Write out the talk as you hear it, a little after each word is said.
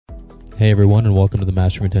Hey everyone, and welcome to the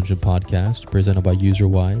Mastering Retention Podcast, presented by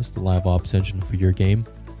UserWise, the live ops engine for your game.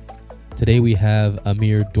 Today we have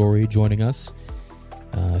Amir Dori joining us.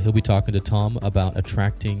 He'll be talking to Tom about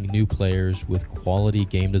attracting new players with quality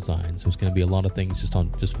game design. So it's going to be a lot of things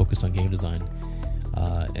just focused on game design.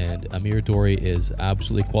 And Amir Dori is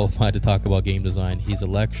absolutely qualified to talk about game design. He's a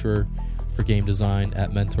lecturer for game design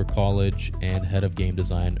at Mentor College and head of game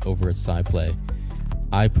design over at SciPlay.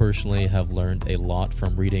 I personally have learned a lot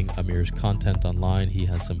from reading Amir's content online. He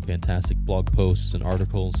has some fantastic blog posts and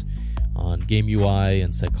articles on game UI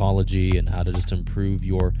and psychology and how to just improve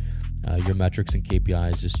your metrics and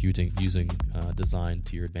KPIs just using design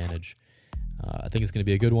to your advantage. I think it's going to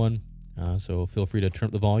be a good one, so feel free to turn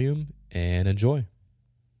up the volume and enjoy.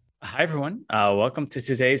 Hi, everyone. Welcome to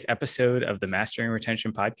today's episode of the Mastering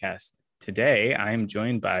Retention Podcast. Today, I am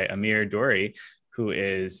joined by Amir Dori, who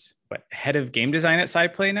is head of game design at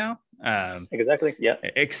SciPlay now. Exactly. Yeah.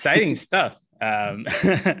 Exciting stuff.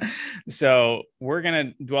 So we're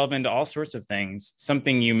going to delve into all sorts of things.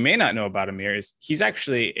 Something you may not know about Amir is he's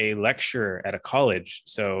actually a lecturer at a college.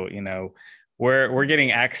 So, we're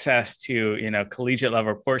getting access to, collegiate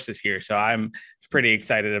level courses here. So I'm pretty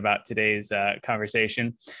excited about today's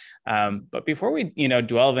conversation. But before we,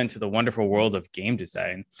 delve into the wonderful world of game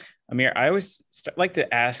design, Amir, I always like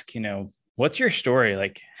to ask, what's your story?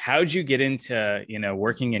 Like, how'd you get into,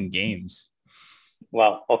 working in games?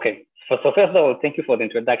 Wow. Okay. So first of all, thank you for the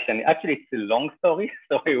introduction. Actually, it's a long story,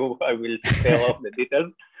 so I will spare off the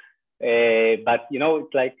details. But,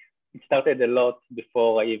 it's like it started a lot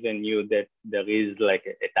before I even knew that there is like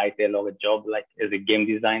a title or a job like as a game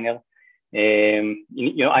designer. I'm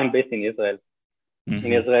based in Israel. Mm-hmm.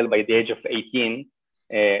 In Israel, by the age of 18,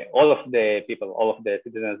 all of the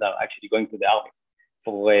citizens are actually going to the army.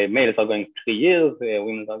 For males are going 3 years,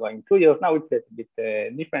 women are going 2 years. Now it's a bit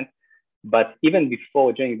different. But even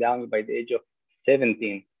before joining the army by the age of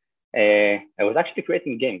 17, I was actually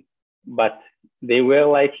creating games. But they were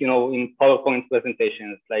like, in PowerPoint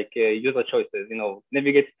presentations, like user choices,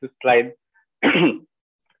 navigate to slide 30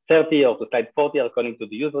 or to slide 40 according to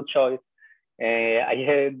the user choice. I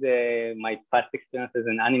had my past experience as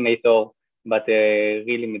an animator, but a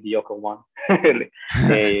really mediocre one.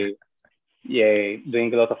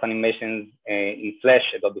 Doing a lot of animations in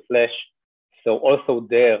Flash, Adobe Flash. So also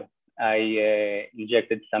there, I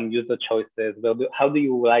injected some user choices. How do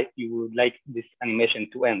you would like this animation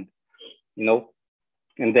to end?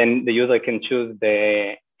 And then the user can choose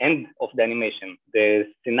the end of the animation, the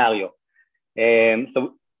scenario.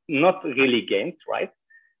 So not really games, right?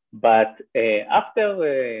 But after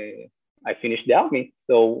I finished the army,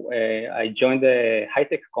 so I joined a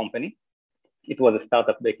high-tech company. It was a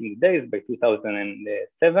startup back in the days, by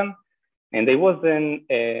 2007, and I was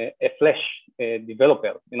a Flash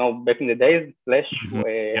developer. Back in the days, Flash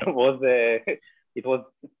was a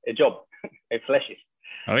job, a Flashist.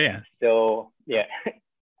 Oh yeah. So yeah,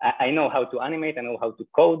 I know how to animate. I know how to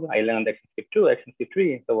code. I learned ActionScript 2, ActionScript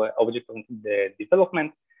 3, so object-oriented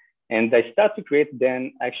development, and I started to create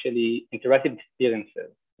then actually interactive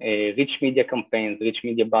experiences, rich media campaigns, rich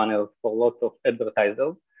media banners for lots of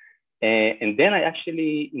advertisers. And then I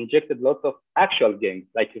actually injected lots of actual games,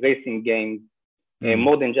 like racing games,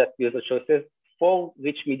 more than just user choices, for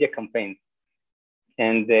rich media campaigns.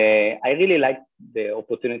 And I really liked the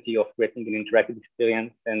opportunity of creating an interactive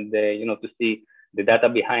experience and, to see the data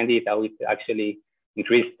behind it, how it actually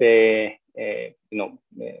increased, sales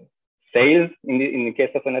in the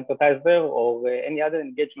case of an advertiser or any other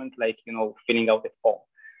engagement, like, filling out a form.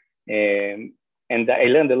 And I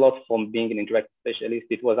learned a lot from being an interactive specialist.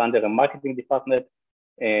 It was under a marketing department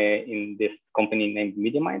in this company named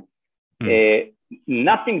MediaMind.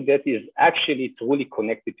 Nothing that is actually truly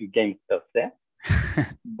connected to games per se.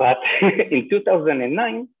 But in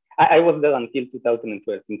 2009, I was there until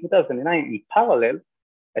 2012. In 2009, in parallel,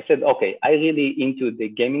 I said, okay, I really into the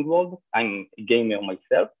gaming world. I'm a gamer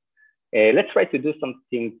myself. Let's try to do some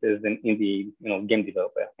things as an indie, game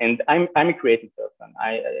developer. And I'm a creative person.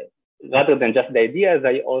 Rather than just the ideas,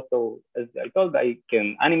 I also, as I told, I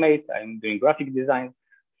can animate. I'm doing graphic design.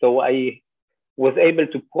 So I was able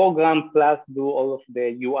to program plus do all of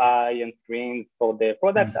the UI and screens for the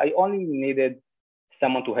product. I only needed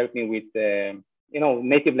someone to help me with,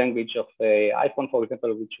 native language of iPhone, for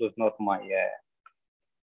example, which was not my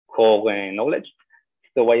core knowledge.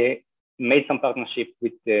 So I made some partnership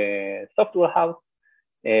with the software house.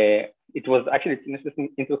 It was actually an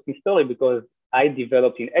interesting story because I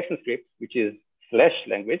developed in ActionScript, which is Flash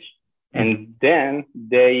language, and then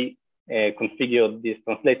they configured this,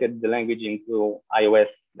 translated the language into iOS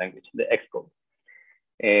language, the Xcode.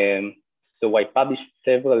 So I published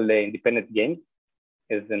several independent games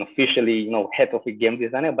as an officially, head of a game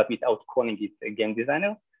designer, but without calling it a game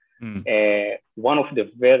designer. One of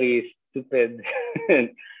the very stupid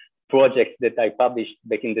projects that I published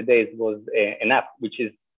back in the days was an app which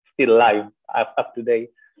is still live up to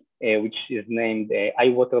date, which is named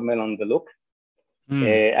iWatermelon Deluxe.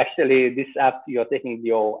 Actually, this app, you're taking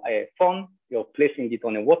your phone, you're placing it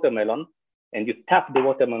on a watermelon, and you tap the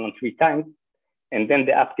watermelon 3 times, and then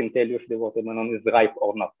the app can tell you if the watermelon is ripe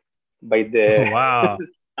or not by the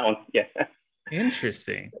sound. Yeah.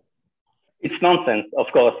 Interesting. It's nonsense, of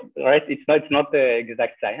course, right? It's not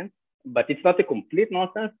exact science, but it's not a complete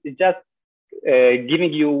nonsense. It's just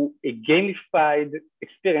giving you a gamified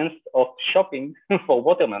experience of shopping for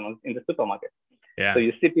watermelons in the supermarket. Yeah. So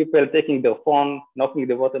you see people taking their phone, knocking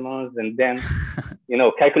the watermelons, and then,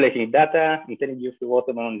 calculating data and telling you if the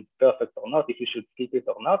watermelon is perfect or not, if you should skip it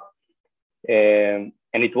or not.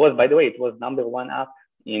 And it was, by the way, it was #1 app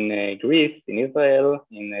in Greece, in Israel,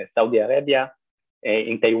 in Saudi Arabia.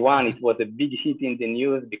 In Taiwan, it was a big hit in the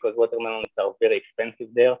news because watermelons are very expensive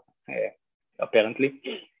there, apparently.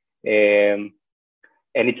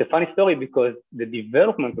 And it's a funny story because the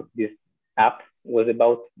development of this app was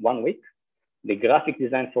about 1 week. The graphic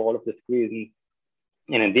design for all of the screens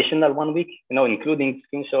an additional 1 week, including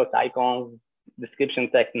screenshots, icons, description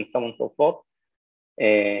text, and so on and so forth.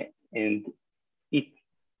 And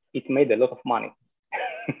it made a lot of money,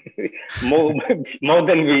 more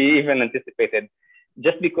than we even anticipated,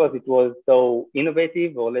 just because it was so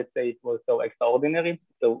innovative, or let's say it was so extraordinary.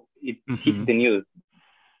 So it hit the news,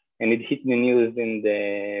 and it hit the news in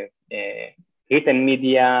the written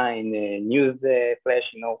media, in the news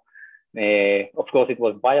flash. Of course, it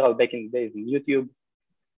was viral back in the days in YouTube.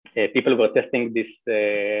 People were testing this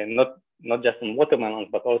not just on watermelons,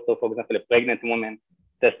 but also, for example, a pregnant woman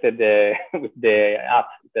tested with the app,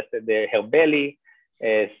 tested her belly.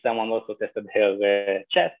 Someone also tested her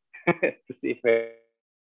chest to see if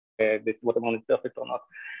this watermelon is perfect or not.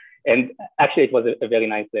 And actually, it was a very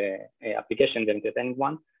nice application, very entertaining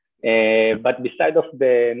one. But besides of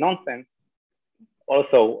the nonsense,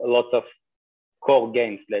 also lots of core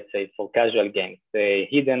games, let's say, for casual games,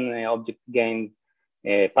 hidden object games,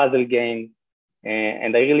 puzzle games.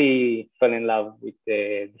 And I really fell in love with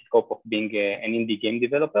the scope of being an indie game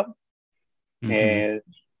developer. And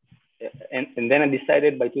then I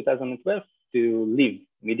decided by 2012 to leave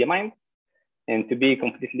MediaMind and to be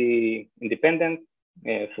completely independent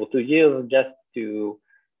for 2 years, just to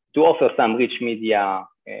offer some rich media,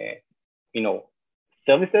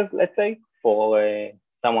 services, let's say, for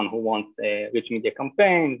someone who wants rich media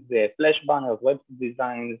campaigns, flash banners, website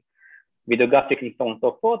designs, video graphics, and so on and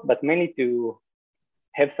so forth, but mainly to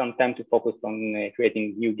have some time to focus on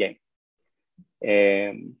creating new games.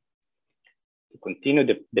 To continue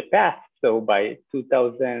the path, so by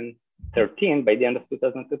 2013, by the end of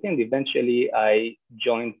 2013, eventually I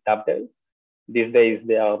joined Tubtail. These days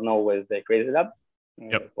they are known as Crazy Lab.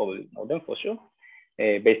 Probably know them for sure,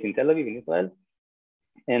 based in Tel Aviv, in Israel.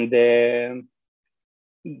 And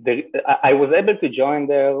I was able to join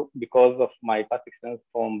there because of my past experience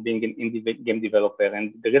from being an indie game developer.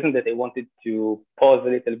 And the reason that I wanted to pause a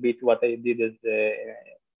little bit what I did as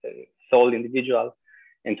a sole individual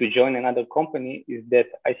and to join another company is that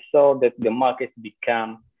I saw that the market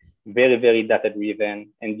become very, very data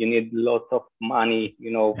driven, and you need lots of money,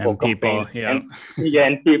 for people, campaigns.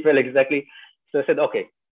 And people, exactly. So I said, okay,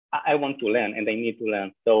 I want to learn and I need to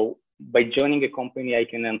learn. So by joining a company, I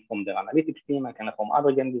can learn from the analytics team, I can learn from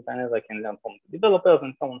other game designers, I can learn from developers,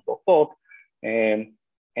 and so on and so forth.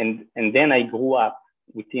 And then I grew up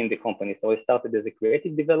within the company. So I started as a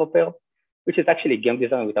creative developer, which is actually a game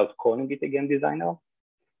designer without calling it a game designer.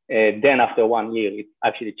 Then after 1 year, it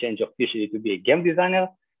actually changed officially to be a game designer.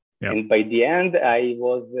 Yep. And by the end, I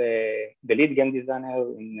was the lead game designer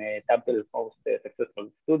in Tubtail's most successful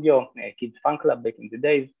studio, Kids Fun Club, back in the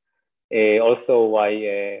days. Also,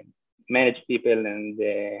 I managed people and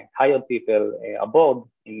hired people abroad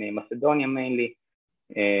in Macedonia mainly,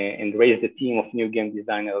 and raised a team of new game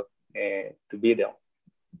designers to be there.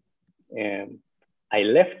 I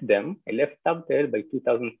left Tubtail by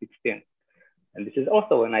 2016. And this is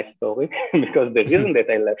also a nice story because the reason that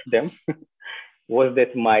I left them was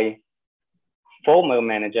that my former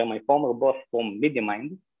manager, my former boss from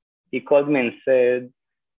MediaMind, he called me and said,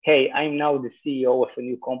 hey, I'm now the CEO of a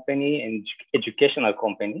new company, an educational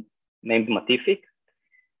company named Matific,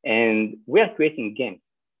 and we are creating games,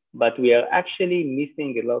 but we are actually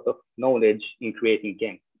missing a lot of knowledge in creating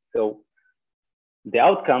games. So the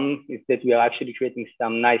outcome is that we are actually creating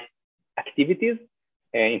some nice activities,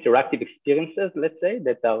 interactive experiences, let's say,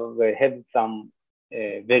 that have some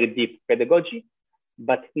very deep pedagogy,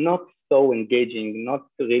 but not so engaging, not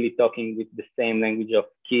really talking with the same language of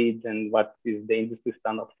kids and what is the industry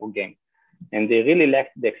standard for games. And they really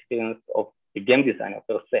lacked the experience of a game designer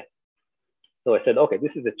per se. So I said, okay,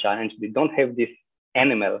 this is a challenge. They don't have this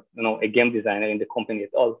animal, a game designer in the company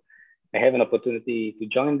at all. I have an opportunity to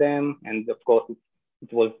join them. And of course,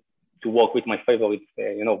 it was to work with my favorite,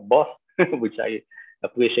 boss, which I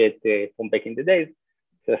appreciate from back in the days.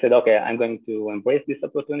 So I said, okay, I'm going to embrace this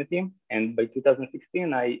opportunity. And by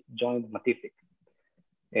 2016, I joined Matific,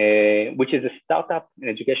 which is a startup, an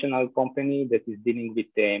educational company that is dealing with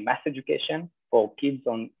mass education for kids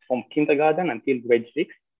from kindergarten until grade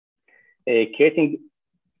 6, creating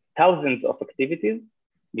thousands of activities,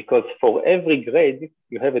 because for every grade,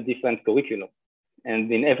 you have a different curriculum.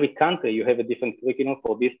 And in every country, you have a different curriculum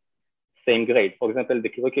for this same grade. For example, the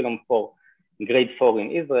curriculum for grade 4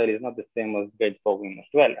 in Israel is not the same as grade 4 in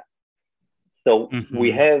Australia. So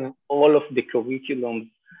we have all of the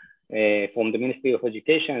curriculums from the Ministry of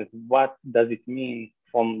Education. What does it mean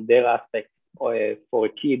from their aspect for a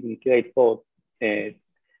kid in grade 4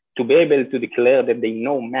 to be able to declare that they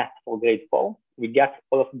know math for grade 4? We got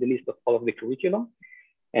all of the list of all of the curriculum.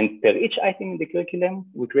 And per each item in the curriculum,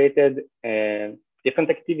 we created different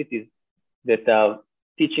activities that are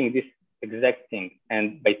teaching this exact thing.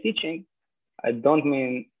 And by teaching, I don't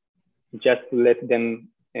mean just to let them,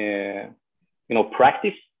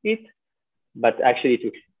 practice it, but actually to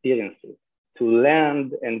experience it, to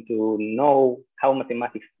learn and to know how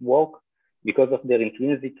mathematics work because of their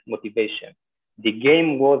intrinsic motivation. The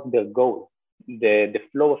game was their goal, the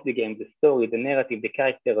flow of the game, the story, the narrative, the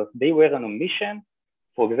characters. They were on a mission,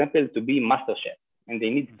 for example, to be master chef, and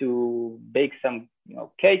they need to bake some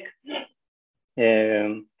cake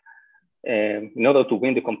in order to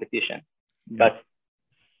win the competition. But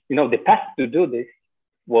the path to do this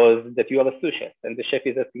was that you are a sous chef, and the chef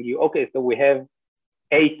is asking you, okay, so we have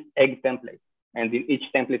 8 egg templates, and in each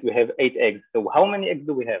template we have 8 eggs. So how many eggs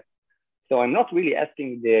do we have? So I'm not really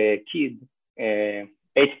asking the kid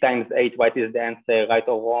 8 times 8, what is the answer, right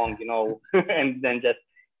or wrong, and then just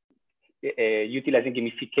utilizing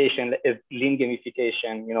gamification, lean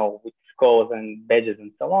gamification, with scores and badges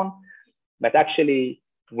and so on. But actually,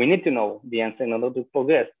 we need to know the answer in order to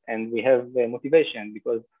progress. And we have motivation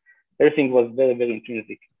because everything was very, very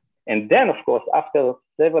intrinsic. And then, of course, after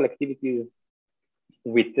several activities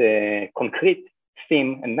with concrete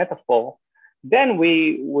theme and metaphor, then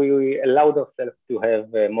we allowed ourselves to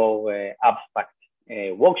have a more abstract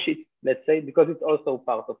worksheet, let's say, because it's also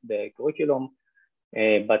part of the curriculum.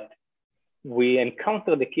 But we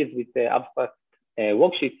encounter the kids with the abstract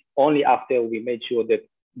worksheets only after we made sure that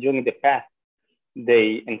during the path,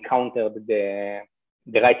 they encountered the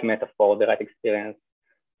right metaphor, the right experience,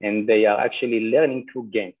 and they are actually learning through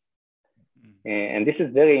games. And this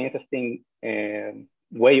is very interesting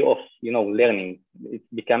way of learning. It's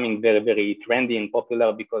becoming very, very trendy and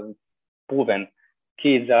popular because it's proven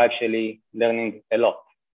kids are actually learning a lot,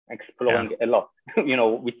 exploring a lot,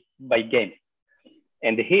 by games.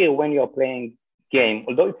 And here, when you're playing game,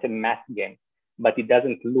 although it's a math game, but it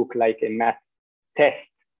doesn't look like a math test,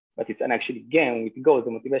 but it's an actually game with goals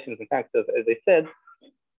and motivations and factors, as I said.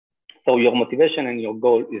 So your motivation and your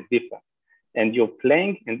goal is different. And you're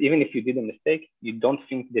playing, and even if you did a mistake, you don't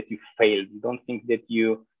think that you failed. You don't think that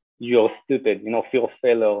you're stupid. Fear of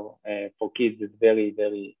failure for kids is very,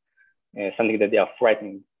 very something that they are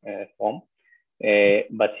frightened from.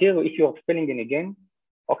 But here, if you're failing in a game,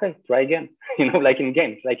 okay, try again. Like in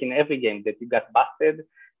games, like in every game that you got busted,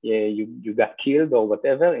 you got killed or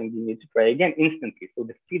whatever, and you need to try again instantly. So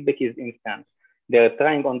the feedback is instant. They're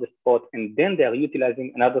trying on the spot, and then they're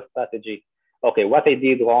utilizing another strategy. Okay, what I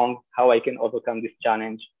did wrong, how I can overcome this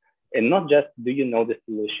challenge, and not just do you know the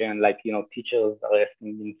solution, like teachers are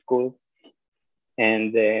asking in school.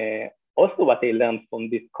 And also what I learned from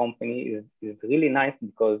this company is really nice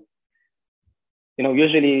because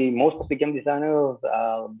usually most of the game designers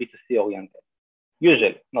are B2C oriented.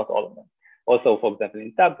 Usually, not all of them. Also, for example,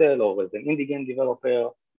 in Tactile or as an indie game developer,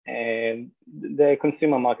 and the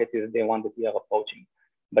consumer market is the one that we are approaching.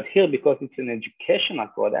 But here, because it's an educational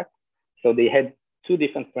product, so they had 2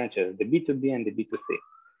 different branches, the B2B and the B2C.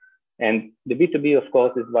 And the B2B, of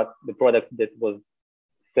course, is what the product that was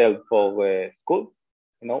sold for schools,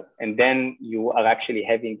 and then you are actually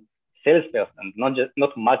having salespersons,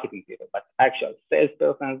 not marketing people, but actual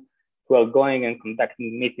salespersons who are going and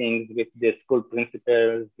conducting meetings with the school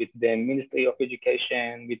principals, with the Ministry of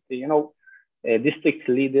Education, with the, district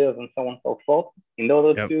leaders and so on and so forth in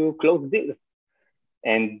order to close deals.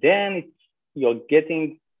 And then you're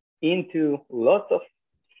getting into lots of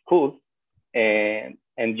schools and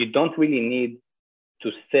you don't really need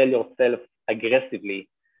to sell yourself aggressively,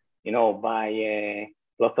 by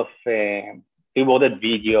lots of rewarded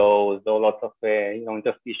videos or lots of,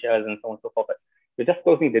 interstitials and so on and so forth. You're just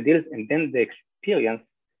closing the deals, and then the experience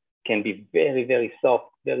can be very, very soft,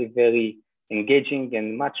 very, very engaging,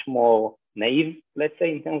 and much more naive, let's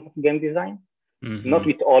say, in terms of game design. Mm-hmm. Not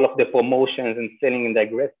with all of the promotions and selling and the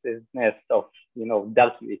aggressiveness of,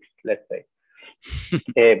 dark UX, let's say.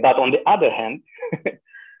 But on the other hand,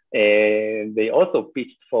 they also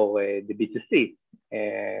pitched for the B2C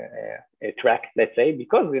track, let's say,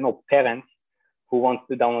 because, parents who want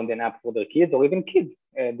to download an app for their kids, or even kids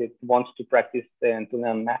that want to practice and to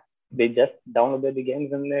learn math, they just downloaded the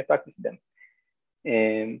games and practice them.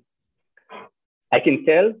 I can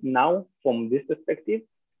tell now from this perspective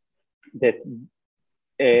that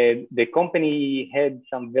the company had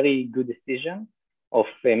some very good decision of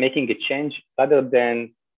making a change rather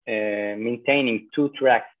than maintaining two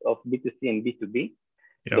tracks of B2C and B2B.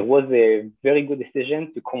 Yep. There was a very good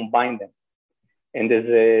decision to combine them. And as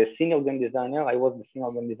a senior game designer, I was the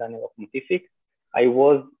senior game designer of Motific. I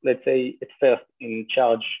was, let's say, at first in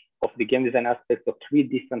charge of the game design aspects of three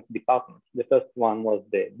different departments. The first one was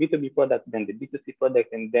the B2B product, then the B2C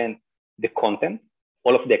product, and then the content,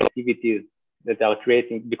 all of the activities that are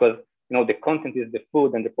creating, because the content is the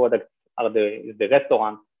food and the products are the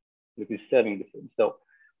restaurant that is serving the food. So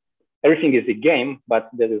everything is a game, but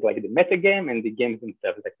there is like the meta game and the games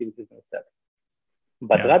themselves, the activities themselves.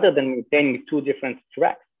 But rather than maintaining two different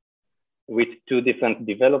tracks with two different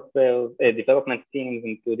development teams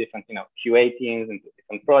and two different, QA teams and two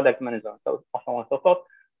different product managers and so on and so forth,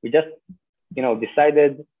 we just,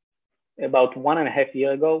 decided about 1.5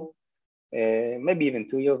 years ago, maybe even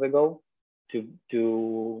 2 years ago,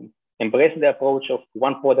 to embrace the approach of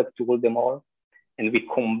one product to rule them all. And we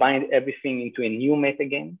combined everything into a new meta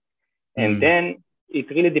game. And then it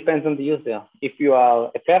really depends on the user. If you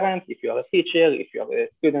are a parent, if you are a teacher, if you are a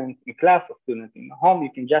student in class or student in home,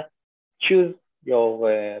 you can just choose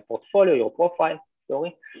your portfolio, your profile,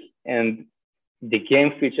 and the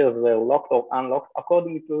game features were locked or unlocked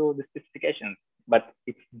according to the specifications. But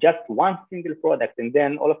it's just one single product, and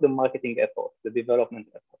then all of the marketing efforts, the development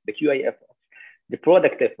efforts, the QA efforts, the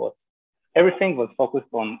product efforts, everything was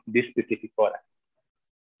focused on this specific product.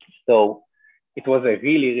 So it was a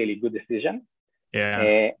really, really good decision.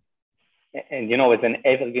 Yeah. And as an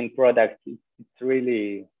evergreen product, it's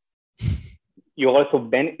really, you're also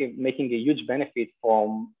making a huge benefit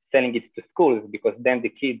from selling it to schools, because then the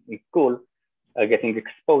kids in school are getting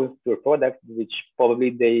exposed to a product which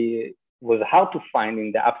probably was hard to find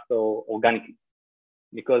in the App Store organically.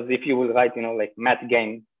 Because if you will write, like math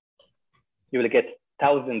game, you will get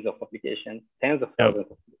thousands of applications, tens of thousands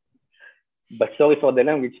of applications. But sorry for the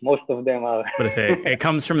language, most of them are. But if it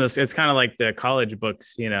comes from this, it's kind of like the college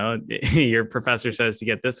books, your professor says to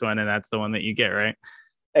get this one, and that's the one that you get, right?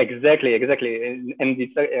 Exactly. And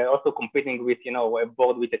it's also competing with, a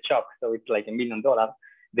board with a chalk. So it's like $1 million.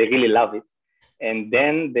 They really love it. And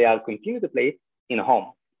then they are continue to play it in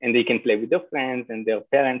home, and they can play with their friends, and their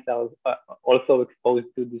parents are also exposed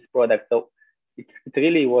to this product. So it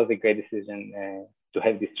really was a great decision to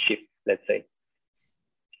have this shift, let's say,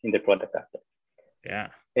 in the product aspect. Yeah.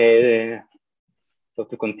 So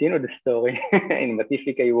to continue the story, in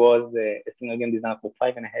Motific, I was a senior game designer for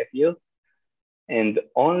 5.5 years. And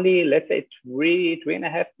only, let's say,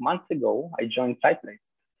 3.5 months ago, I joined SciPlay.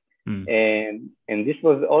 And this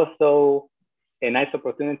was also a nice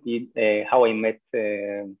opportunity, how I met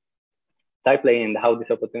SciPlay and how this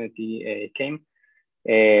opportunity came.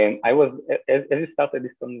 I was, as we started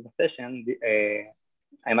this conversation,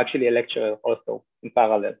 I'm actually a lecturer also in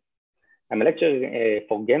parallel. I'm a lecturer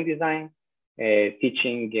for game design,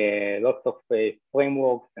 teaching lots of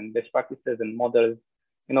frameworks and best practices and models,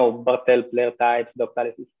 Bartel player types,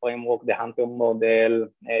 Doctalysis framework, the Hunter model,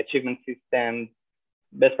 achievement systems,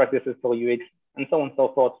 best practices for UX, and so on and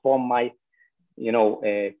so forth from my,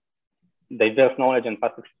 diverse knowledge and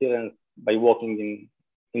past experience by working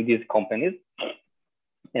in these companies.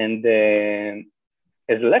 And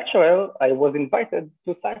as a lecturer, I was invited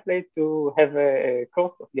to SciPlay to have a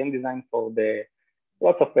course of game design for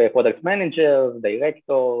lots of product managers,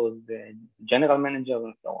 directors, general managers,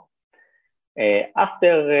 and so on.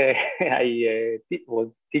 After I was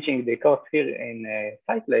teaching the course here in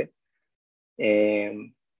SciPlay,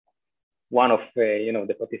 one of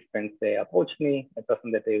the participants approached me, a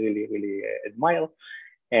person that I really, really admire,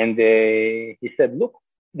 and he said, "Look,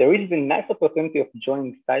 there is a nice opportunity of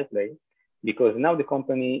joining SciPlay, because now the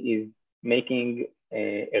company is making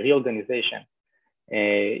a reorganization.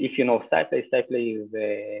 If you know SciPlay is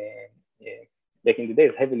back in the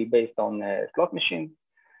days heavily based on slot machines,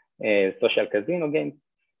 social casino games,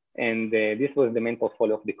 And this was the main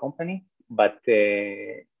portfolio of the company. But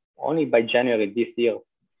only by January this year,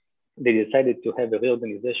 they decided to have a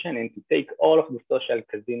reorganization and to take all of the social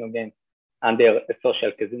casino games under a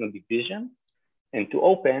social casino division and to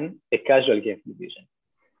open a casual games division.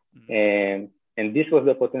 And this was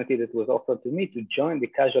the opportunity that was offered to me to join the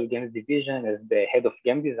casual games division as the head of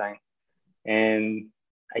game design. And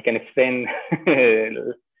I can explain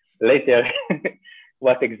later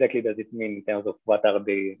what exactly does it mean in terms of what are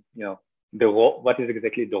the, the role, what is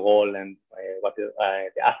exactly the role and what is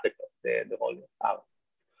the aspect of the role are.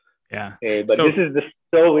 Yeah. But this is the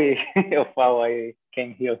story of how I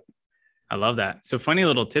came here. I love that. So funny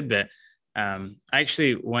little tidbit. I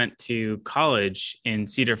actually went to college in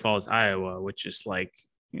Cedar Falls, Iowa, which is like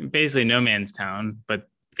basically no man's town. But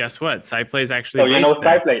guess what? SciPlay is actually. Oh, you know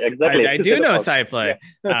SciPlay, exactly. I do know SciPlay.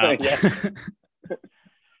 Yeah.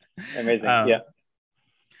 Amazing. Yeah.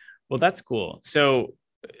 Well, that's cool. So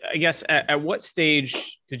I guess at what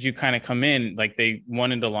stage did you kind of come in? Like they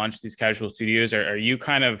wanted to launch these casual studios, or are you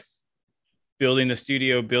kind of building the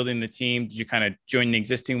studio, building the team? Did you kind of join the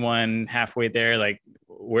existing one halfway there? Like,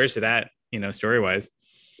 where's it at, story-wise?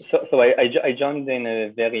 So I joined in a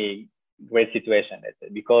very great situation, let's say,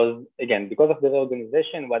 because of the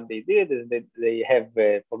reorganization, what they did is that they have,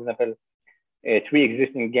 for example, three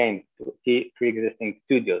existing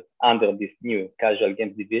studios under this new casual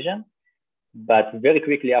games division. But very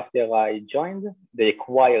quickly after I joined, they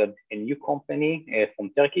acquired a new company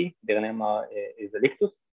from Turkey. Their name is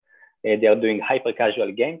Elixus. They are doing hyper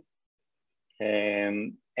casual games.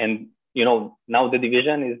 And, now the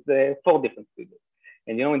division is 4 different studios.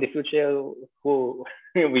 And, in the future,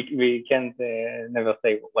 we can't never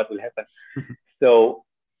say what will happen. So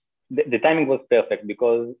the timing was perfect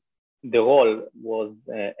because the role was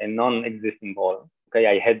a non-existing role. Okay,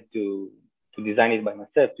 I had to design it by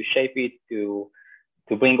myself, to shape it, to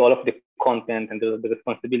bring all of the content and the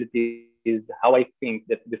responsibilities, how I think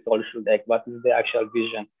that this role should act, what is the actual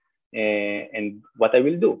vision, and what I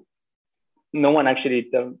will do. No one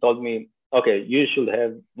actually told me, okay, you should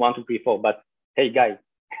have 1, 2, 3, 4, but hey guys,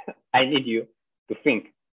 I need you to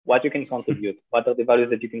think what you can contribute, what are the values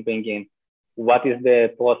that you can bring in, what is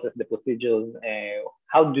the process, the procedures,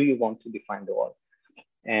 how do you want to define the role?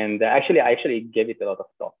 And I actually gave it a lot of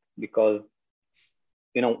thought because,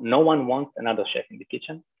 no one wants another chef in the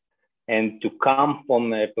kitchen. And to come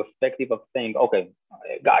from a perspective of saying, okay,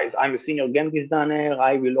 guys, I'm a senior game designer.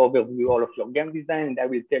 I will overview all of your game design and I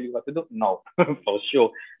will tell you what to do. No, for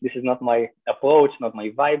sure. This is not my approach, not my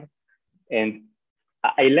vibe. And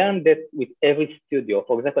I learned that with every studio.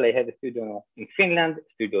 For example, I have a studio in Finland,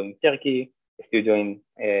 a studio in Turkey, a studio in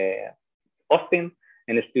Austin,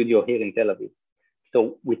 and a studio here in Tel Aviv.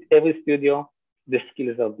 So with every studio, the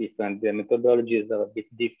skills are different. The methodologies are a bit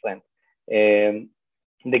different.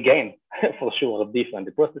 The game, for sure, are different.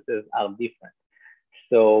 The processes are different.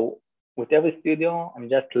 So with every studio, I'm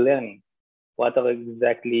just learning what are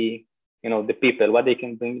exactly, the people, what they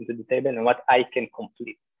can bring into the table and what I can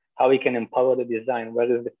complete, how we can empower the design,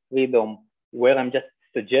 where is the freedom, where I'm just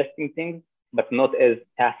suggesting things, but not as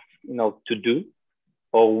tasks, to do,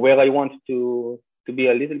 or where I want to be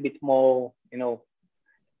a little bit more,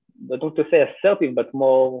 but not to say assertive, but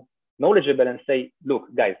more knowledgeable and say,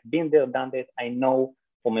 look, guys, been there, done that. I know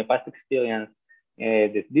from my past experience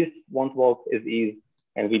that this won't work as is,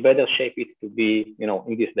 and we better shape it to be,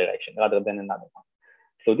 in this direction rather than another one.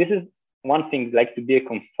 So this is one thing, like to be a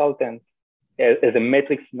consultant as a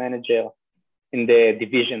metrics manager in the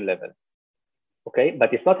division level. Okay,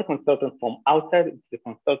 but it's not a consultant from outside, it's a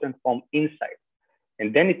consultant from inside.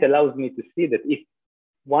 And then it allows me to see that if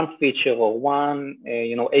one feature or one,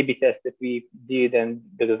 A/B test that we did and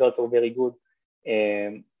the results are very good,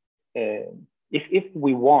 if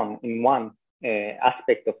we won in one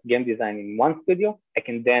aspect of game design in one studio, I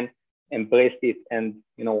can then embrace it and,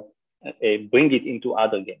 bring it into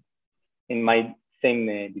other games in my same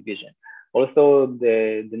division. Also,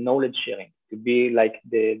 the knowledge sharing to be like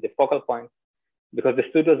the focal point, because the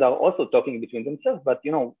studios are also talking between themselves, but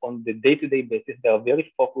on the day-to-day basis, they are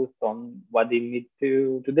very focused on what they need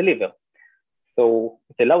to deliver. So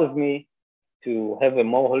it allows me to have a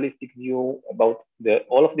more holistic view about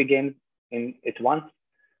all of the games at once,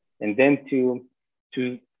 and then to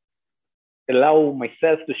allow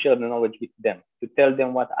myself to share the knowledge with them, to tell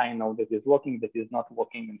them what I know that is working, that is not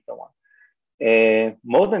working, and so on.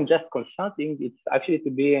 More than just consulting, it's actually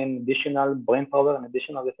to be an additional brain power and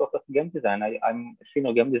additional resource of game design. I'm a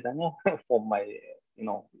senior game designer for my,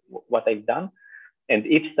 what I've done. And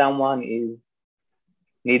if someone is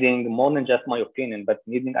needing more than just my opinion, but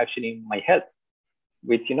needing actually my help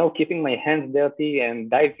with, keeping my hands dirty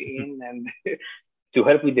and dive in and to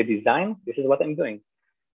help with the design, this is what I'm doing.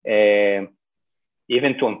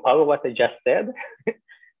 Even to empower what I just said,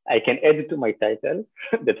 I can add it to my title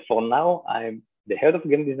that for now I'm the head of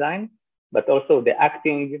game design, but also the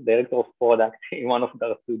acting director of product in one of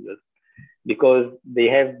their studios, because they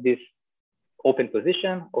have this open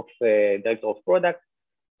position of director of product.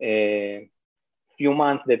 Few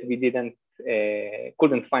months that we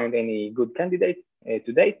couldn't find any good candidates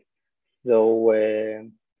to date. So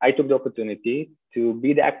I took the opportunity to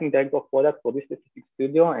be the acting director of product for this specific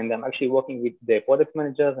studio. And I'm actually working with the product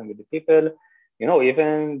managers and with the people,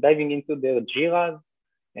 even diving into their Jiras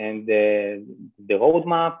and the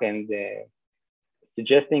roadmap and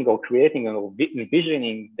suggesting or creating or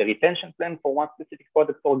envisioning the retention plan for one specific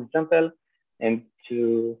product, for example, and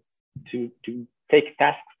to take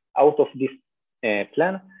tasks out of this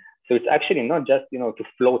plan. So it's actually not just, to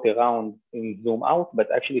float around and zoom out, but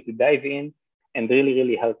actually to dive in and really,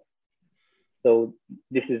 really help. So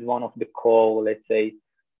this is one of the core, let's say,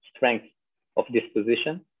 strengths of this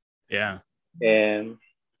position. Yeah. And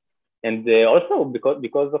also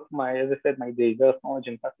because of as I said, my diverse knowledge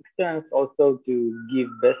and past experience, also to give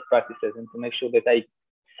best practices and to make sure that I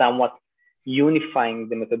somewhat unifying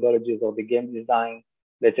the methodologies or the game design,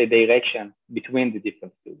 let's say, direction between the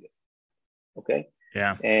different studios. Okay.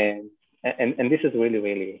 Yeah. And this is really,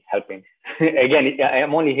 really helping. Again,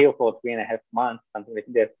 I'm only here for 3.5 months, something like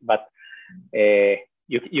that. But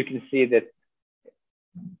you can see that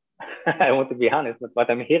I want to be honest, but what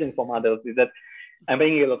I'm hearing from others is that I'm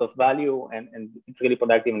bringing a lot of value and it's really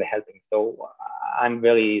productive and helping. So I'm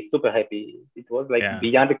very super happy. It was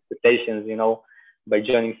beyond expectations, by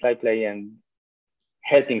joining SciPlay and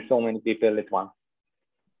helping so many people at once.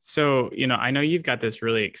 So, I know you've got this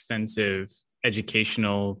really extensive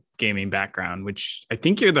educational gaming background, which I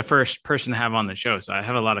think you're the first person to have on the show. So I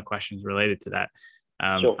have a lot of questions related to that.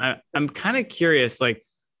 Sure. I'm kind of curious,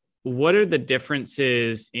 what are the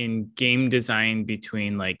differences in game design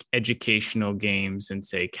between educational games and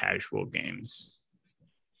say casual games?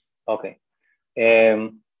 Okay.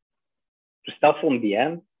 To start from the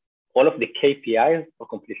end, all of the KPIs are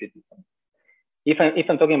completely different. If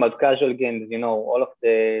I'm talking about casual games, all of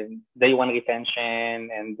the day one retention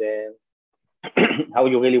and how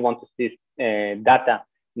you really want to see data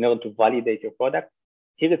in order to validate your product.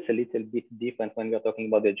 Here it's a little bit different when we're talking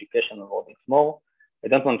about the educational world. It's more, I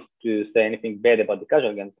don't want to say anything bad about the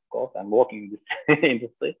casual games, of course. I'm working in this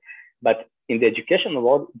industry. But in the educational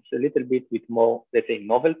world, it's a little bit with more, let's say,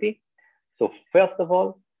 novelty. So first of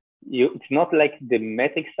all, it's not like the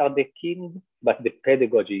metrics are the king, but the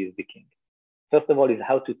pedagogy is the king. First of all, is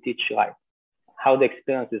how to teach right, how the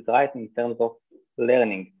experience is right in terms of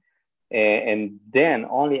learning. And then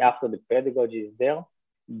only after the pedagogy is there,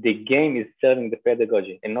 the game is serving the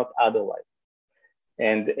pedagogy and not otherwise.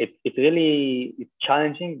 And it's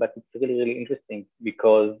challenging, but it's really, really interesting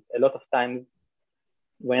because a lot of times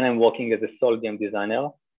when I'm working as a sole game designer,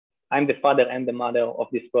 I'm the father and the mother of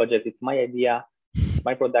this project. It's my idea,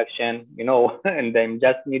 my production, and I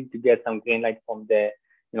just need to get some green light from the,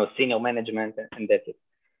 senior management, and that's it.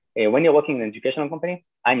 When you're working in an educational company,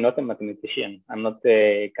 I'm not a mathematician. I'm not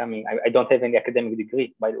I don't have any academic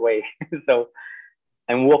degree, by the way. So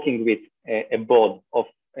I'm working with a board of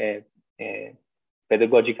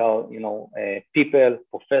pedagogical, people,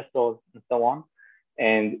 professors, and so on.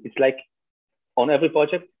 And it's like on every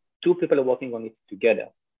project, 2 people are working on it together.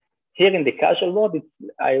 Here in the casual world,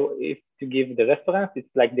 if to give the reference,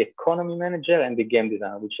 it's like the economy manager and the game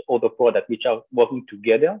designer, or the product, which are working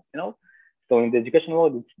together, So in the education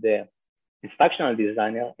world, it's the instructional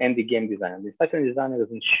designer and the game designer. The instructional designer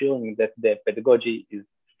is ensuring that the pedagogy is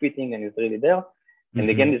fitting and is really there. And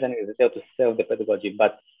the game designer is there to serve the pedagogy.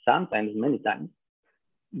 But sometimes, many times,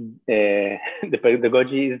 the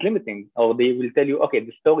pedagogy is limiting, or they will tell you, okay,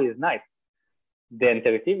 the story is nice. The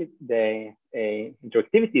interactivity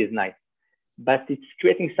is nice, but it's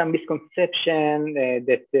creating some misconception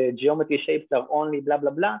that the geometry shapes are only blah,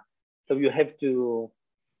 blah, blah. So you have to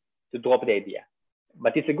drop the idea.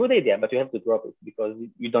 But it's a good idea, but you have to drop it because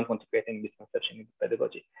you don't want to create any misconception in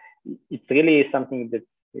pedagogy. It's really something that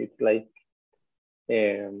it's like,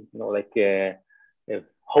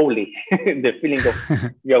 holy, the feeling of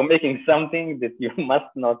you're making something that you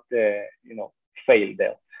must not, fail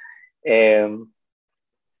there.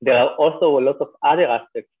 There are also a lot of other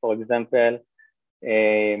aspects. For example,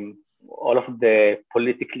 all of the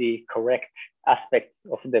politically correct aspects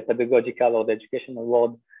of the pedagogical or the educational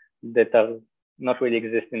world that are not really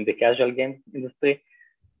exist in the casual game industry.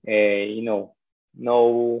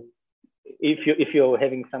 If you're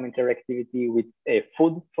having some interactivity with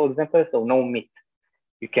food, for example, so no meat,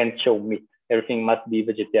 you can't show meat. Everything must be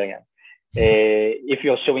vegetarian. If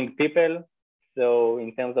you're showing people, so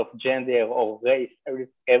in terms of gender or race,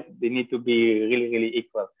 they need to be really, really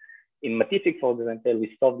equal. In Matific, for example,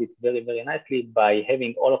 we solved it very, very nicely by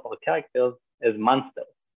having all of our characters as monsters,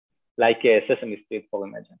 like Sesame Street, for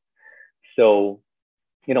imagine. So,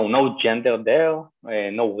 no gender there,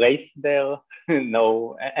 no race there,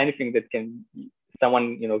 no anything that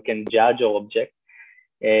someone can judge or object.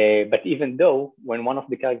 But even though when one of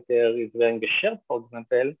the characters is wearing a shirt, for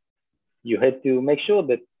example, you had to make sure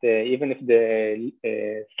that even if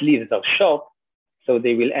the sleeves are short, so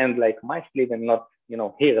they will end like my sleeve and not,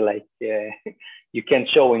 here, like you can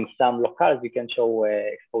show in some locales, you can show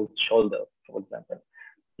exposed shoulders, for example.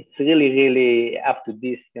 It's really, really up to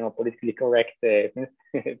this, politically correct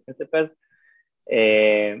principles.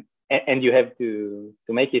 And you have to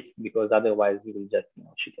make it, because otherwise you will just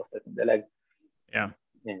shoot yourself in the leg. Yeah.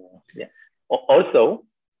 Yeah. Also,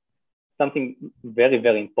 something very,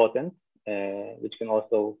 very important, which can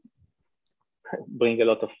also bring a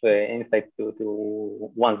lot of insight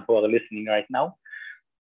to ones who are listening right now.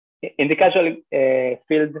 In the casual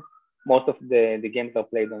field, most of the games are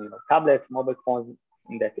played on tablets, mobile phones,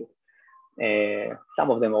 and that is.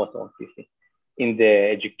 Some of them also on PC. In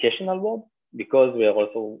the educational world, because we are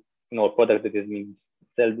also a product that is being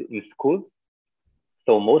sold in schools,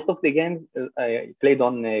 so most of the games played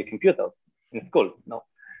on computers in school.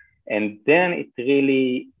 And then it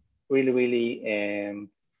really, really, really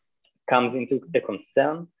comes into the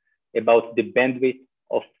concern about the bandwidth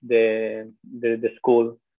of the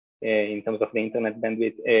school in terms of the internet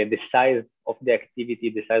bandwidth, the size of the activity,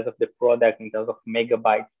 the size of the product in terms of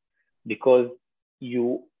megabytes, because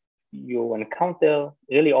you encounter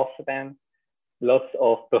really often lots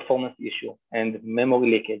of performance issue and memory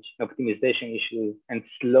leakage, optimization issues, and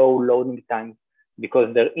slow loading times,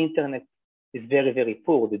 because their internet is very, very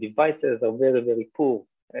poor. The devices are very, very poor.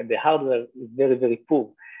 The hardware is very, very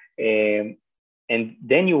poor. And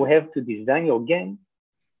then you have to design your game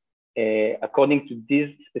according to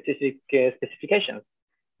these specific specifications,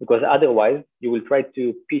 because otherwise you will try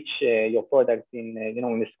to pitch your product in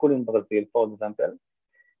a school in Brazil, for example,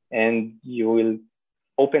 and you will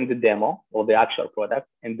open the demo or the actual product,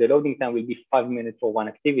 and the loading time will be 5 minutes for one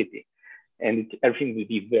activity, and everything will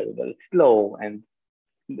be very, very slow, and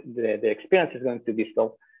the experience is going to be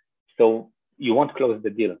slow. So you won't close the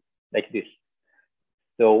deal like this.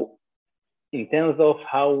 So in terms of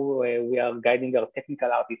how we are guiding our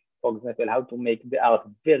technical artists, for example, how to make the art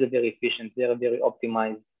very, very efficient, very, very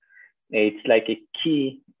optimized, it's like a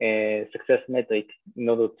key success metric in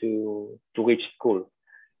order to reach school.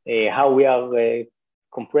 How we are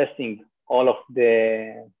compressing all of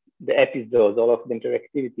the episodes, all of the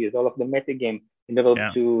interactivities, all of the metagame in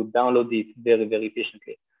order to download it very, very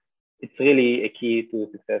efficiently. It's really a key to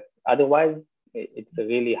success. Otherwise, it's a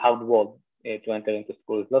really hard world to enter into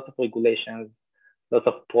schools. Lots of regulations, lots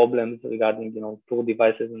of problems regarding poor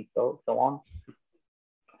devices and so on.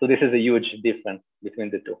 So this is a huge difference between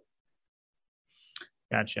the two.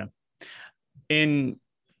 Gotcha. In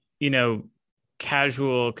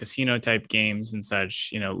casual casino type games and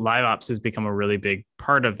such, live ops has become a really big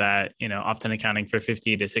part of that, often accounting for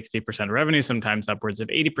 50 to 60% of revenue, sometimes upwards of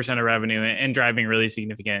 80% of revenue, and driving really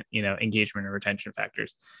significant, engagement and retention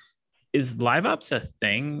factors. Is live ops a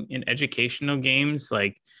thing in educational games,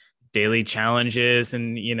 like daily challenges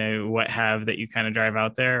and, what have that you kind of drive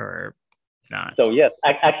out there, or not? So yes,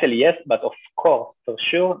 actually yes, but of course, for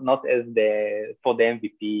sure, not as for the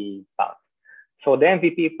MVP part. For the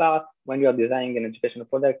MVP part, when you are designing an educational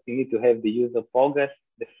product, you need to have the user progress,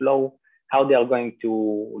 the flow, how they are going to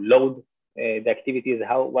load the activities,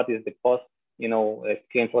 what is the post,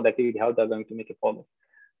 screen for the activity, how they're going to make a progress.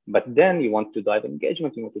 But then you want to drive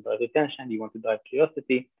engagement, you want to drive retention, you want to drive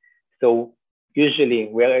curiosity. So usually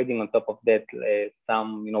we're adding on top of that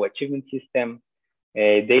some, achievement system,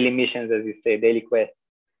 daily missions, as you say, daily quests.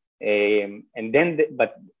 And then,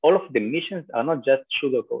 but all of the missions are not just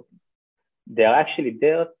sugarcoating. They are actually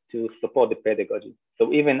there to support the pedagogy.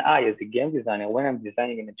 So even I, as a game designer, when I'm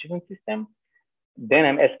designing an achievement system, then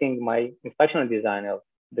I'm asking my instructional designers,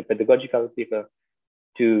 the pedagogical people,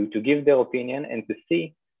 to give their opinion and to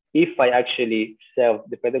see if I actually serve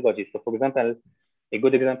the pedagogy. So for example, a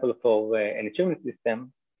good example for an achievement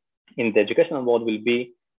system in the educational world will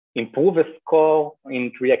be improve a score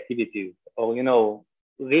in 3 activities, or,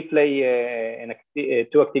 replay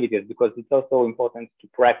 2 activities, because it's also important to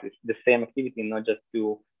practice the same activity, not just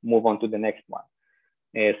to move on to the next one.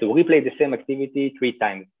 So replay the same activity 3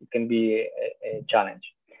 times. It can be a challenge.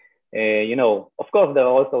 Of course, there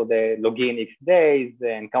are also the login X days,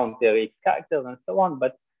 encounter X characters, and so on.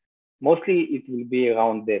 But mostly it will be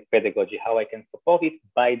around the pedagogy, how I can support it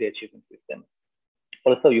by the achievement system.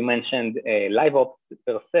 Also, you mentioned live ops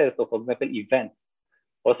per se, so for example, events,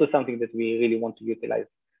 also something that we really want to utilize.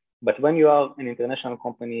 But when you are an international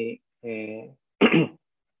company,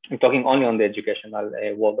 I'm talking only on the educational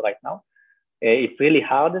world right now, it's really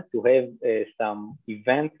hard to have some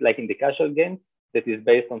events like in the casual games that is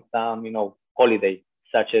based on some, holiday,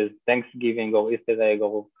 such as Thanksgiving or Easter egg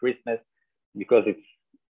or Christmas, because it's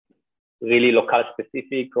really local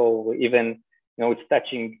specific, or even, it's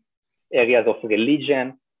touching areas of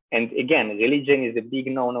religion. And again, religion is a big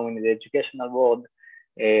no-no in the educational world.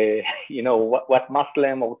 What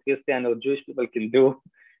Muslim or Christian or Jewish people can do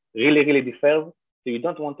really, really differs. So you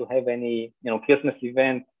don't want to have any, Christmas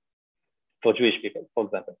event for Jewish people, for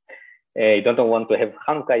example. You don't want to have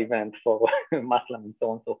Hanukkah event for Muslim and so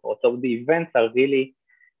on and so forth. So the events are really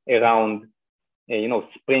around,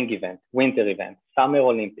 spring events, winter events, summer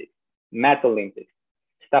Olympics, math Olympics,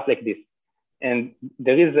 stuff like this. And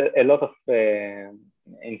there is a lot of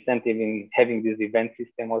incentive in having this event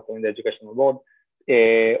system also in the educational world.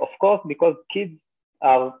 Of course, because kids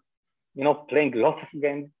are, playing lots of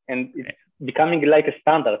games, and it's becoming like a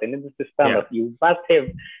standard. And this is the standard. Yeah. You must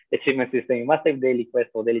have achievement system. You must have daily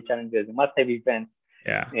quests or daily challenges. You must have events.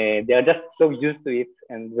 Yeah. They are just so used to it,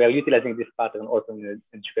 and we are utilizing this pattern also in the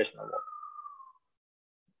educational world.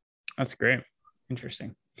 That's great.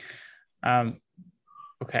 Interesting.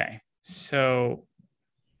 Okay. So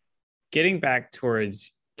getting back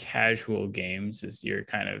towards casual games, as you're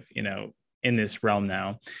kind of, in this realm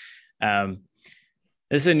now,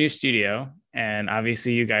 this is a new studio, and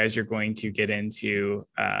obviously you guys are going to get into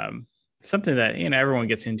something that, everyone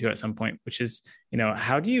gets into at some point, which is,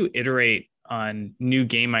 how do you iterate on new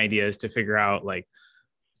game ideas to figure out like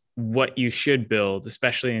what you should build,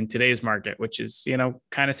 especially in today's market, which is,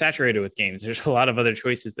 kind of saturated with games. There's a lot of other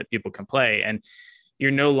choices that people can play, and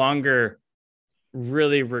you're no longer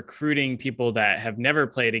really recruiting people that have never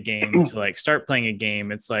played a game to like start playing a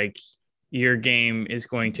game. It's like your game is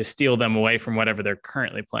going to steal them away from whatever they're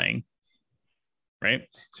currently playing. Right.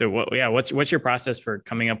 So what's your process for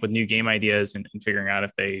coming up with new game ideas and figuring out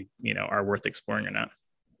if they, are worth exploring or not?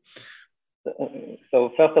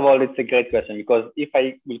 So first of all, it's a great question, because if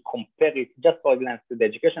I will compare it just for a glance to the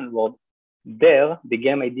education world, there, the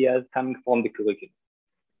game ideas coming from the curriculum.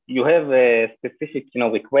 You have a specific,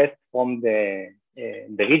 request from the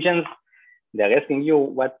regions. They're asking you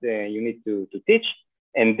what you need to teach.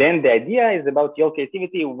 And then the idea is about your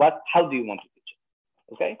creativity. How do you want to teach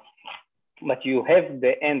it? Okay. But you have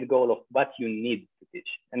the end goal of what you need to teach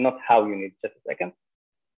and not how you need. Just a second.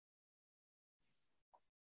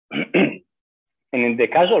 And in the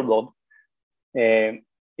casual world,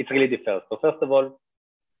 it really differs. So first of all,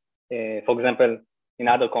 for example, in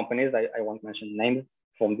other companies, I won't mention names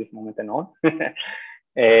from this moment and on,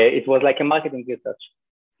 it was like a marketing research.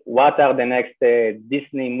 What are the next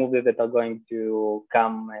Disney movies that are going to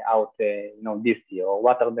come out, this year? Or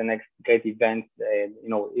what are the next great events?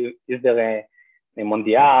 Is there a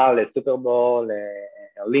Mondial, a Super Bowl,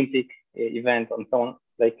 Olympic event, and so on,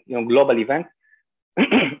 like, global events?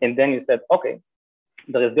 And then you said, okay,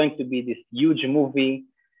 there is going to be this huge movie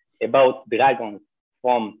about dragons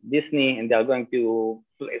from Disney, and they are going to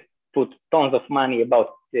put tons of money about,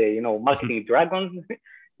 marketing dragons.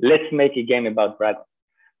 Let's make a game about dragons.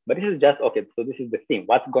 But this is just, okay, so this is the theme.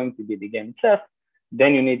 What's going to be the game itself?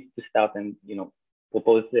 Then you need to start and,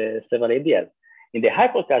 propose several ideas. In the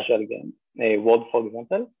hyper-casual game world, for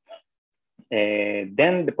example,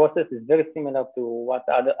 then the process is very similar to what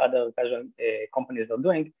other casual companies are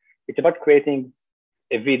doing. It's about creating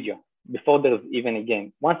a video before there's even a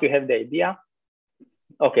game. Once you have the idea,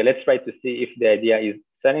 okay, let's try to see if the idea is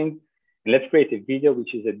selling. Let's create a video,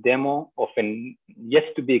 which is a demo of a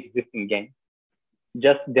yet to be existing game,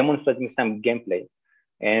 just demonstrating some gameplay.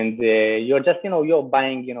 And you're just, you're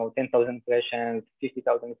buying, 10,000 impressions,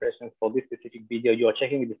 50,000 impressions for this specific video. You're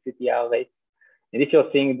checking the CTR rate. And if you're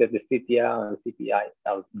seeing that the CTR and the CPI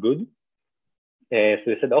are good, so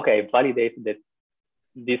you said, okay, I validate that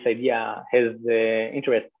this idea has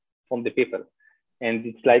interest from the people. And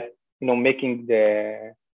it's like, making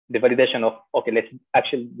the validation of, okay, let's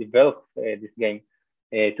actually develop this game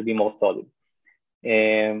to be more solid.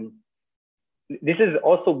 This is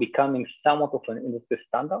also becoming somewhat of an industry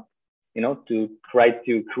standard, to try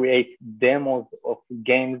to create demos of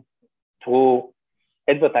games through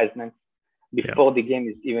advertisements before the game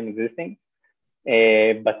is even existing.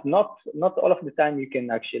 But not all of the time you can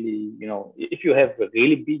actually, if you have a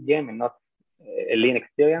really big game and not a lean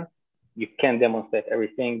experience, you can demonstrate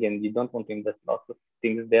everything, and you don't want to invest lots of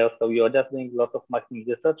things there. So you're just doing lots of marketing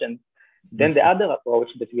research, and Then the other approach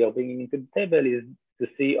that we are bringing into the table is to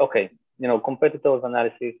see, okay, competitors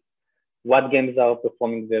analysis, what games are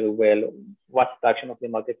performing very well, what fraction of the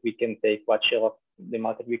market we can take, what share of the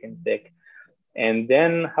market we can take, and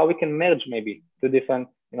then how we can merge maybe two different,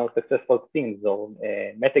 successful things or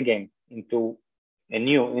meta games into a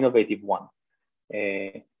new innovative one,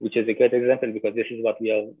 which is a great example because this is what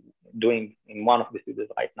we are doing in one of the studios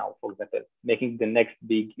right now, for example, making the next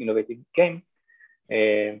big innovative game,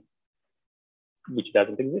 which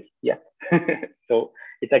doesn't exist yet. So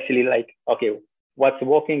it's actually like, okay, what's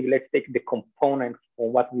working? Let's take the components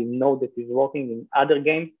from what we know that is working in other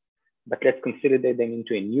games, but let's consolidate them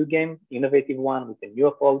into a new game, innovative one with a new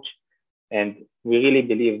approach. And we really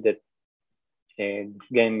believe that this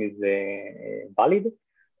game is valid.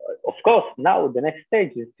 Of course, now the next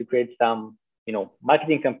stage is to create some,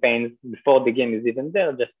 marketing campaigns before the game is even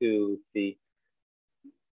there, just to see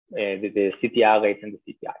the CTR rates and the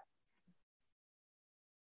CPI.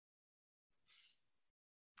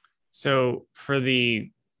 So for the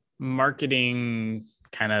marketing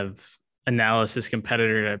kind of analysis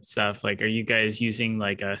competitor type stuff, like, are you guys using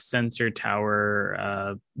like a Sensor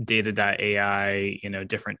Tower, data.ai,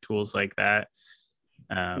 different tools like that?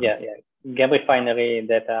 Yeah. Game refinery,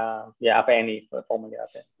 data, any formally.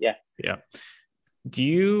 Yeah. Do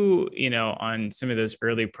you, on some of those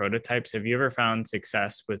early prototypes, have you ever found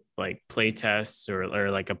success with like play tests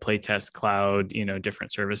or like a playtest cloud,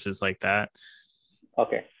 different services like that?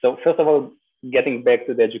 Okay. So first of all, getting back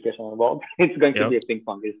to the educational world, it's going to be a ping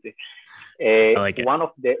pong. I like it. One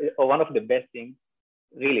of the best things,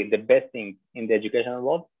 really the best thing in the educational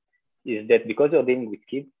world is that because you're dealing with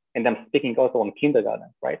kids, and I'm speaking also on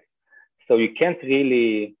kindergarten, right? So you can't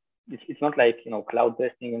really, it's not like, cloud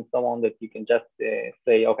testing and so on that you can just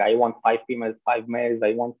say, okay, I want 5 females, 5 males.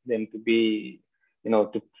 I want them to be,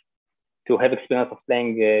 to have experience of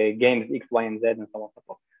playing games X, Y, and Z and so on and so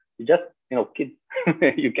forth. You just, kids,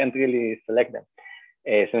 you can't really select them.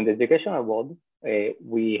 So in the educational world,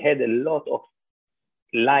 we had a lot of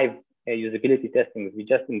live usability testing. We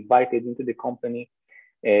just invited into the company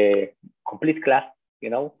a complete class,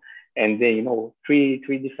 and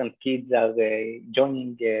three different kids are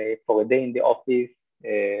joining for a day in the office.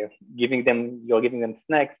 You're giving them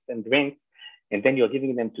snacks and drinks, and then you're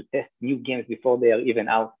giving them to test new games before they are even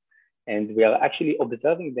out. And we are actually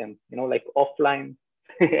observing them, like offline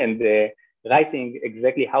and writing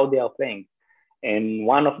exactly how they are playing. And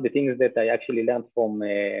one of the things that I actually learned from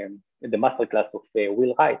the masterclass of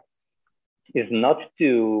Will Wright is not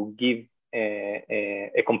to give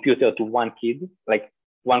a computer to one kid, like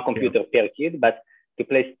one computer per kid, but to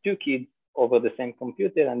place 2 kids over the same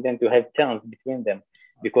computer and then to have turns between them.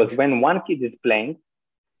 Because when one kid is playing,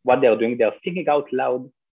 what they're doing, they're thinking out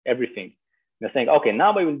loud everything. They're saying, okay,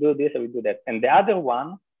 now I will do this, I will do that. And the other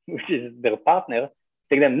one, which is their partner,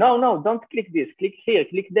 saying them, no, don't click this, click here,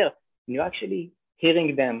 click there. And you're actually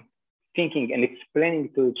hearing them thinking and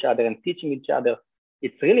explaining to each other and teaching each other.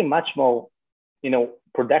 It's really much more,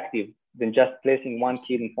 productive than just placing one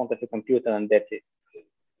kid in front of a computer and that's it.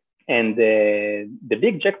 And the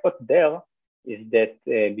big jackpot there is that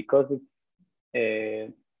because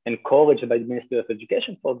it's encouraged by the Ministry of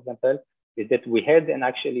Education, for example, is that we had an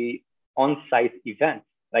actually on-site event,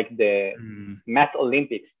 like the Math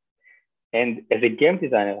Olympics. And as a game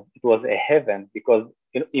designer, it was a heaven because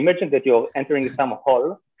imagine that you're entering some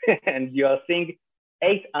hall and you are seeing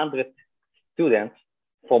 800 students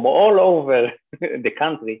from all over the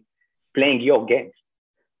country playing your games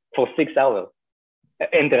for 6 hours.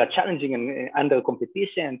 And they are challenging and under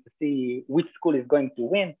competition to see which school is going to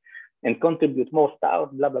win and contribute more stars,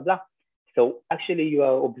 blah, blah, blah. So actually you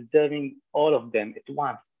are observing all of them at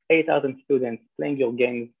once, 8,000 students playing your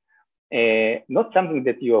games. Not something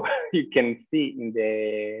that you can see in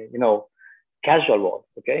the, casual world,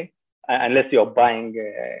 okay? Unless you're buying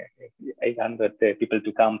 800 people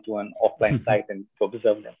to come to an offline site and to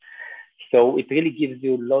observe them. So it really gives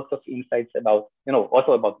you lots of insights about,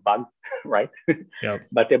 also about bugs, right? Yep.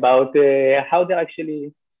 But about how they're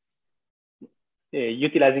actually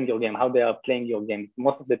utilizing your game, how they are playing your game.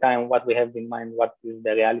 Most of the time, what we have in mind, what is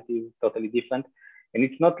the reality is totally different. And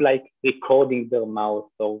it's not like recording their mouth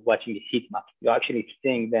or watching a heat map. You're actually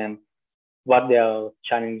seeing them, what they are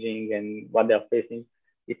challenging and what they are facing.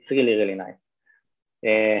 It's really, really nice.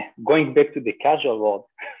 Going back to the casual world,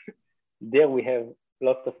 there we have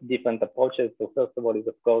lots of different approaches. So first of all is,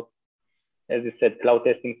 of course, as you said, cloud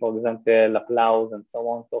testing, for example, Applause and so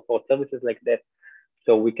on, so forth, services like that.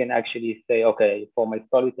 So we can actually say, okay, for my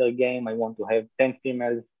solitaire game, I want to have 10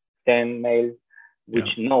 females, 10 males,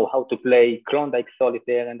 which know how to play Klondike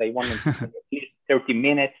Solitaire, and I want them to play at least 30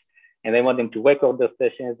 minutes. and I want them to record their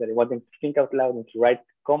sessions, and I want them to think out loud and to write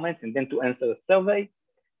comments and then to answer a survey.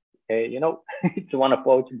 It's one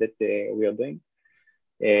approach that we are doing.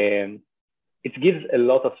 It gives a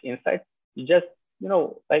lot of insight. You just,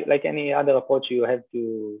 like any other approach, you have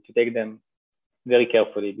to take them very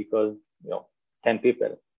carefully because, 10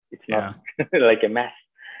 people, it's not like a math.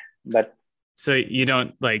 But so you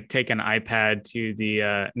don't like take an iPad to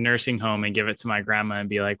the nursing home and give it to my grandma and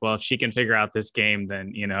be like, well, if she can figure out this game,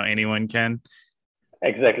 then, anyone can.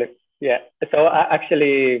 Exactly. Yeah. So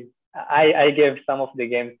I gave some of the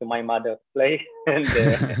games to my mother to play, and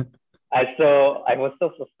I was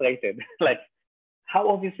so frustrated. Like, how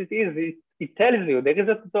obvious it is. It tells you, there is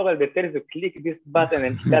a tutorial that tells you click this button,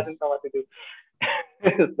 and she doesn't know what to do.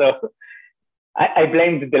 So I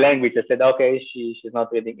blamed the language. I said, okay, she's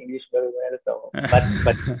not reading English very well. So,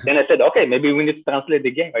 but then I said, okay, maybe we need to translate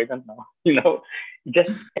the game. I don't know.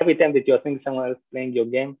 Just every time that you're seeing someone else playing your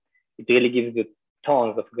game, it really gives you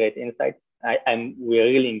tons of great insights. We're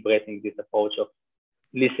really embracing this approach of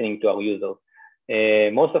listening to our users.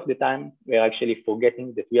 Most of the time, we're actually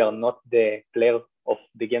forgetting that we are not the players of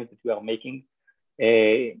the games that we are making.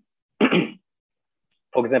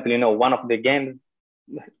 For example, one of the games,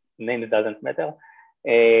 name doesn't matter,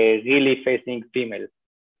 really facing females,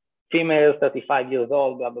 35 years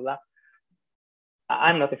old, blah, blah, blah.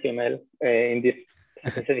 I'm not a female in this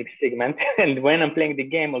specific segment. And when I'm playing the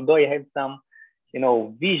game, although I have some,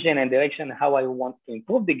 vision and direction, how I want to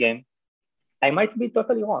improve the game, I might be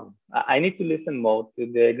totally wrong. I need to listen more to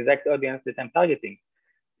the exact audience that I'm targeting.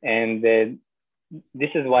 And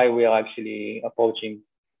this is why we are actually approaching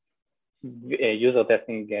user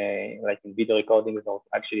testing, like in video recordings or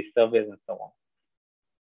actually surveys and so on.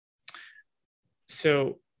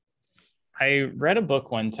 So I read a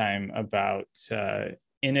book one time about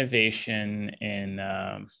innovation in,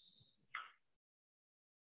 I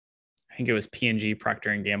think it was P&G,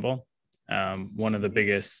 Procter & Gamble, one of the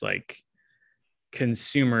biggest like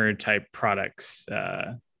consumer type products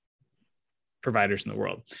providers in the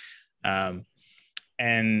world. And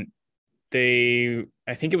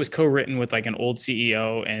I think it was co-written with like an old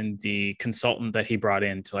CEO and the consultant that he brought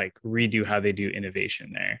in to like redo how they do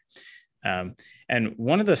innovation there. And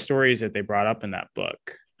one of the stories that they brought up in that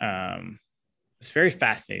book was very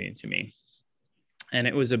fascinating to me. And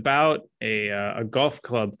it was about a golf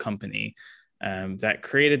club company that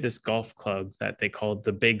created this golf club that they called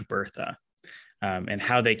the Big Bertha, and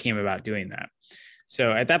how they came about doing that.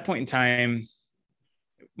 So at that point in time,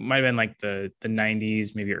 might have been like the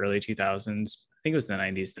 90s, maybe early 2000s. I think it was the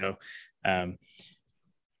 90s though.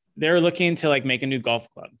 They were looking to like make a new golf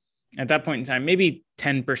club. At that point in time, maybe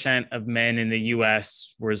 10% of men in the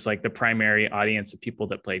US was like the primary audience of people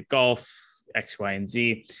that played golf, X, Y, and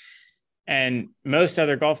Z. And most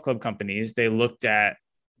other golf club companies, they looked at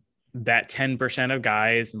that 10% of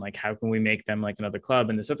guys and like, how can we make them like another club?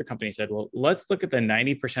 And this other company said, well, let's look at the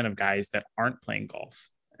 90% of guys that aren't playing golf.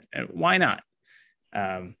 And why not?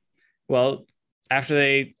 Well, after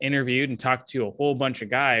they interviewed and talked to a whole bunch of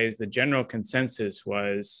guys, the general consensus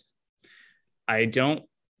was, I don't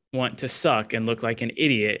want to suck and look like an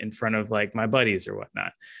idiot in front of like my buddies or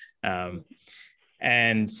whatnot.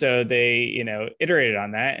 And so they, iterated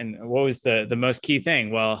on that. And what was the most key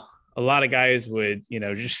thing? Well, a lot of guys would,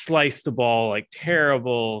 just slice the ball like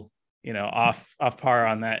terrible, off par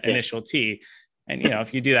on that initial tee. And,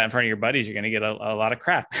 if you do that in front of your buddies, you're going to get a lot of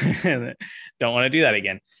crap. Don't want to do that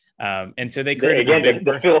again. And so they created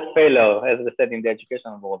the fear of failure, as I said in the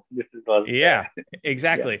education world.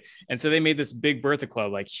 Exactly. Yeah. And so they made this Big Bertha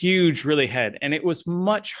club, like huge, really head. And it was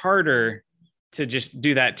much harder to just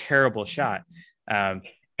do that terrible shot. And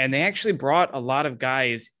they actually brought a lot of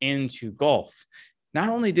guys into golf. Not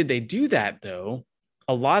only did they do that, though,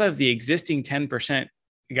 a lot of the existing 10%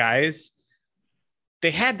 guys,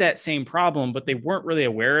 they had that same problem, but they weren't really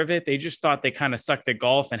aware of it. They just thought they kind of sucked at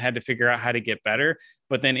golf and had to figure out how to get better.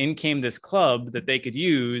 But then in came this club that they could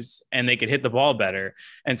use and they could hit the ball better.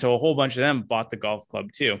 And so a whole bunch of them bought the golf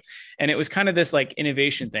club too. And it was kind of this like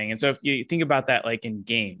innovation thing. And so if you think about that, like in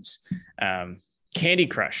games, Candy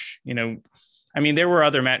Crush, there were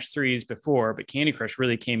other match threes before, but Candy Crush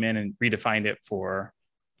really came in and redefined it for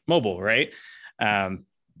mobile, right?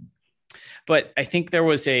 But I think there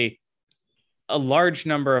was a large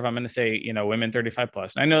number of, I'm going to say, women 35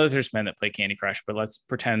 plus. I know that there's men that play Candy Crush, but let's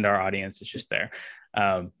pretend our audience is just there.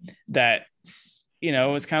 That, it's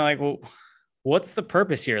kind of like, well, what's the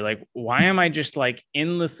purpose here? Like, why am I just like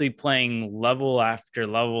endlessly playing level after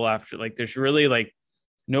level after, like, there's really like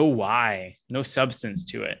no why, no substance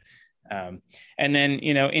to it. And then,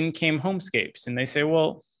 in came Homescapes and they say,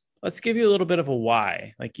 well, let's give you a little bit of a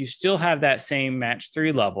why. Like you still have that same match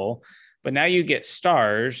 3 level, but now you get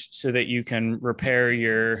stars so that you can repair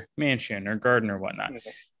your mansion or garden or whatnot.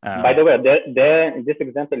 Okay. By the way, this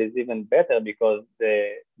example is even better because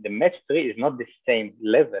the match 3 is not the same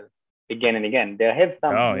level again and again. They have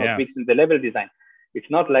some tweaks in the level design. It's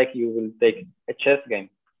not like you will take a chess game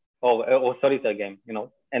or solitaire game,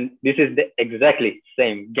 and this is the exactly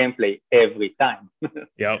same gameplay every time.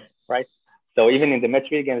 Yep. Right. So even in the match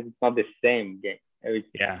 3 games, it's not the same game.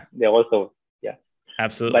 They're also,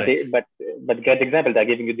 absolutely. But great example, they're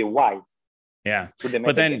giving you the why. Yeah.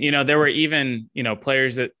 But then, there were even,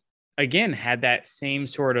 players that again had that same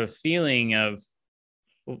sort of feeling of,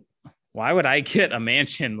 why would I get a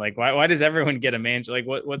mansion? Like, why does everyone get a mansion? Like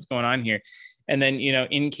what's going on here? And then,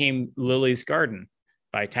 in came Lily's Garden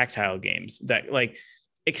by Tactile Games that like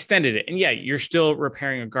extended it. And yeah, you're still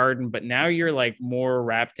repairing a garden, but now you're like more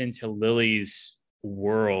wrapped into Lily's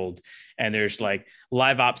world. And there's like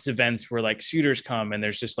live ops events where like suitors come and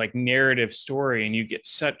there's just like narrative story and you get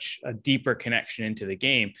such a deeper connection into the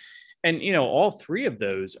game. And, all 3 of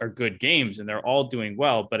those are good games and they're all doing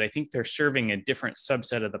well, but I think they're serving a different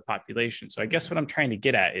subset of the population. So I guess what I'm trying to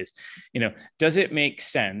get at is, does it make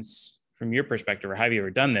sense from your perspective, or have you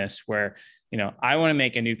ever done this where, I want to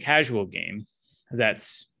make a new casual game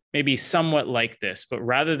that's maybe somewhat like this, but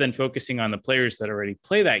rather than focusing on the players that already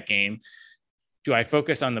play that game, do I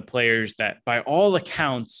focus on the players that by all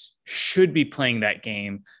accounts should be playing that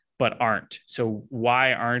game, but aren't? So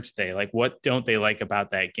why aren't they? Like, what don't they like about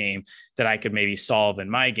that game that I could maybe solve in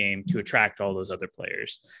my game to attract all those other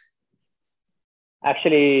players?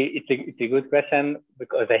 Actually, it's a good question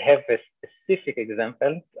because I have a specific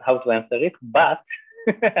example how to answer it, but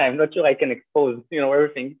I'm not sure I can expose,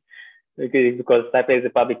 everything because Type is a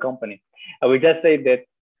public company. I will just say that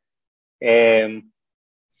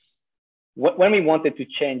when we wanted to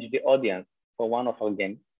change the audience for one of our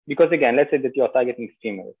games, because again, let's say that you're targeting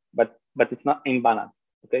females, but it's not in balance,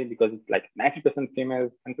 okay? Because it's like 90%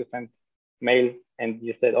 females, 10% males, and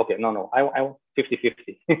you said, okay, no, I want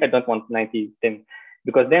 50-50. I don't want 90-10,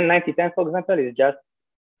 because then 90-10, for example, is just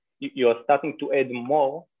you're starting to add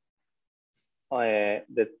more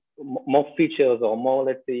more features or more,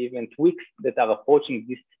 let's say, even tweaks that are approaching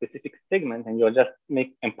this specific segment, and you're just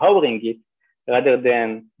empowering it rather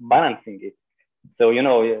than balancing it. So, I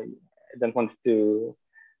don't want to,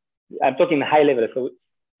 I'm talking high level. So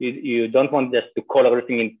you don't want just to color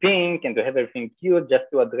everything in pink and to have everything cute, just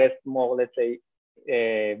to address more, let's say,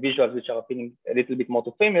 visuals which are appealing a little bit more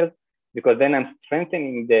to females, because then I'm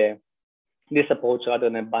strengthening this approach rather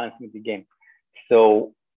than balancing the game.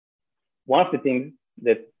 So one of the things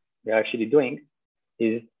that we're actually doing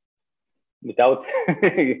is, without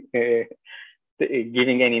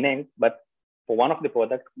giving any names, but for one of the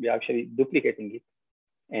products, we're actually duplicating it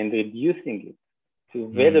and reducing it to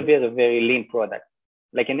very, very, very lean product,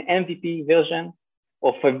 like an MVP version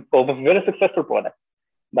of a very successful product,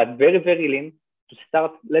 but very, very lean, to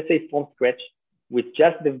start, let's say, from scratch with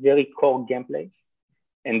just the very core gameplay,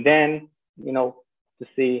 and then, to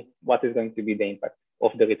see what is going to be the impact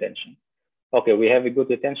of the retention. Okay, we have a good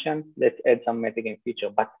retention, let's add some metagame feature,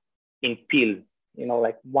 but in pills,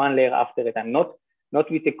 like one layer after a time, not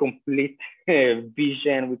with a complete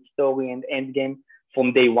vision with story and end game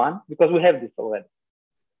from day one, because we have this already.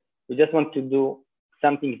 We just want to do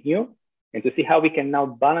something new and to see how we can now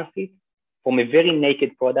balance it from a very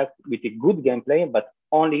naked product with a good gameplay, but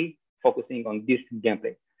only focusing on this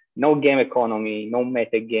gameplay. No game economy, no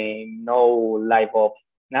meta game, no live ops,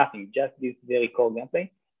 nothing, just this very core gameplay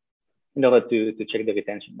in order to check the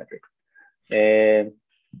retention metrics.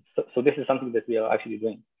 So this is something that we are actually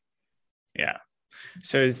doing. Yeah.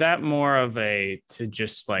 So is that more of to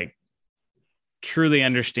just like truly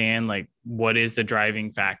understand like what is the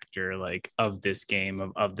driving factor like of this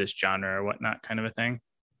game, of this genre or whatnot, kind of a thing?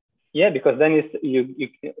 Yeah, because then you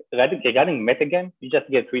regarding metagame, you just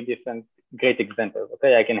get 3 different great examples.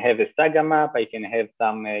 Okay, I can have a saga map, I can have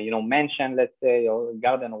some mansion, let's say, or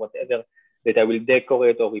garden or whatever that I will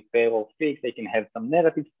decorate or repair or fix. I can have some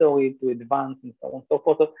narrative story to advance and so on and so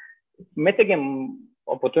forth. So metagame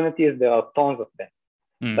opportunities, there are tons of them.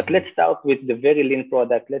 Mm-hmm. But let's start with the very lean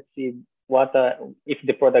product. Let's see if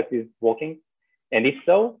the product is working. And if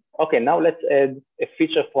so, okay, now let's add a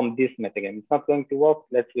feature from this metagame. It's not going to work,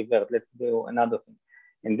 let's revert, let's do another thing.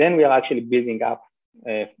 And then we are actually building up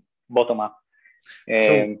bottom up.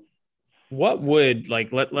 So what would,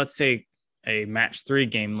 like, let's say a match 3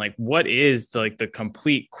 game, like what is the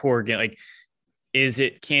complete core game? Like, is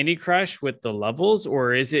it Candy Crush with the levels,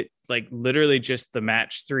 or is it like literally just the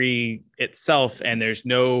match 3 itself and there's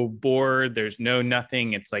no board, there's no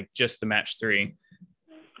nothing, it's like just the match 3?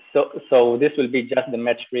 So this will be just the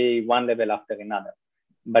match 3, one level after another.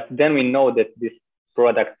 But then we know that this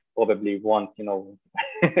product probably won't,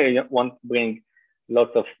 won't bring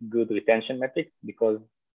lots of good retention metrics, because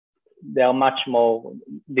there are much more,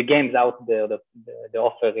 the games out there, the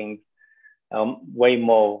offerings are way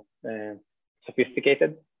more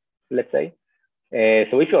sophisticated, let's say.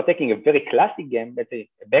 So if you're taking a very classic game, let's say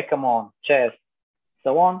a backgammon, chess,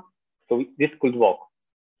 so on, so this could work.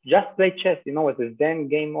 Just play chess, as a Zen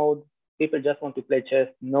game mode. People just want to play chess,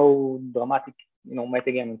 no dramatic,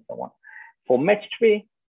 metagame and so on. For match 3,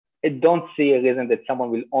 I don't see a reason that someone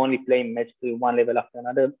will only play match 3 one level after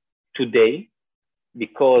another today,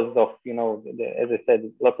 because of, as I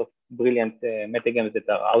said, lots of brilliant metagames that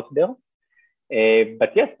are out there.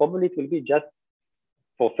 But yes, probably it will be just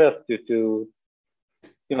for first to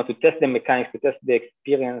test the mechanics, to test the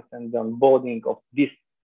experience and the onboarding of this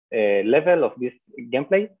level of this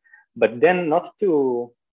gameplay, but then not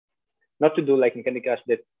to do like in Candy Crush,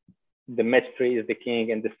 that the match 3 is the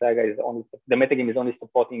king and the saga is only, the metagame is only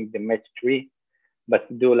supporting the match 3, but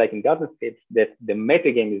to do like in Gardenscapes, that the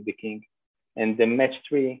metagame is the king and the match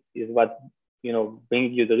 3 is what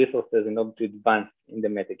brings you the resources in order to advance in the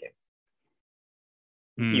metagame.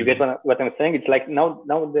 You get what I'm saying? It's like now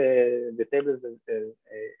the tables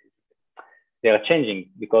they are changing,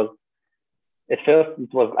 because at first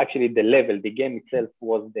it was actually the level, the game itself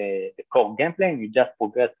was the core gameplay, and you just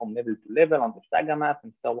progress from level to level on the saga map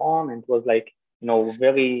and so on. And it was like,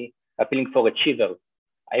 very appealing for achievers.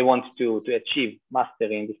 I want to achieve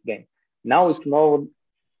mastery in this game. Now it's more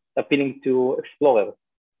appealing to explorers.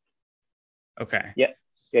 Okay. Yeah.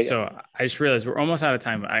 So I just realized we're almost out of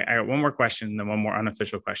time. I got one more question and then one more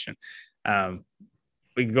unofficial question.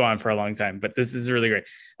 We can go on for a long time, but this is really great.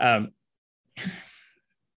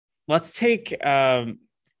 Let's take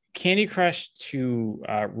Candy Crush to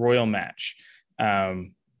Royal Match.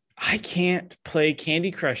 I can't play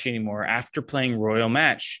Candy Crush anymore after playing Royal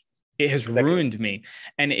Match. It has ruined me.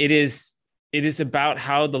 And it is about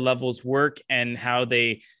how the levels work and how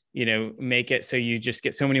they make it so you just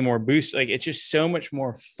get so many more boosts. Like, it's just so much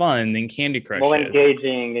more fun than Candy Crush. More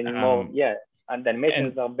engaging and more, and the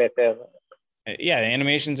animations are better. Yeah, the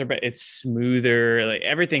animations are better. It's smoother. Like,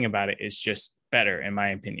 everything about it is just better, in my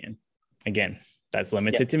opinion. Again, that's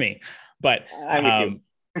limited to me. But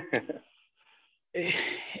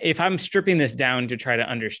if I'm stripping this down to try to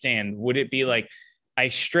understand, would it be like I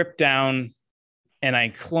strip down and I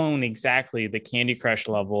clone exactly the Candy Crush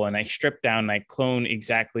level, and I strip down and I clone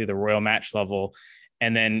exactly the Royal Match level,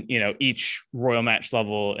 and then each Royal Match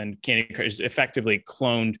level and Candy Crush is effectively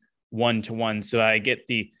cloned 1-to-1, so I get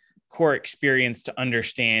the core experience to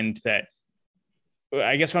understand that.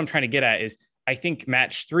 I guess what I'm trying to get at is, I think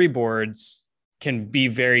match 3 boards can be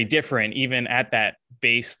very different even at that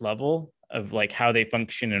base level of like how they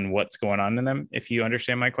function and what's going on in them, if you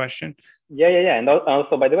understand my question. Yeah. And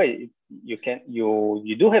also, by the way, you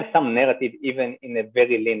do have some narrative even in a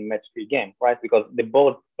very lean match 3 game, right? Because the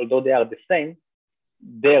boards, although they are the same,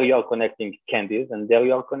 there you are connecting candies and there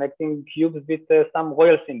you are connecting cubes with some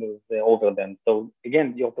royal symbols over them. So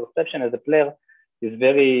again, your perception as a player is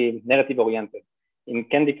very narrative oriented. In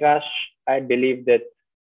Candy Crush, I believe that,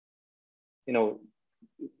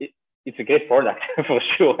 it's a great product for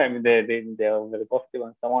sure. I mean, they are very positive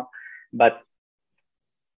and so on, but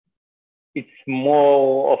it's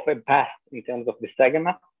more of a past in terms of the saga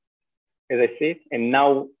map, as I see it. And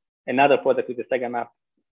now another product with the saga map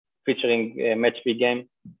featuring a match 3 game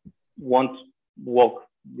won't work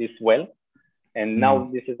this well. And now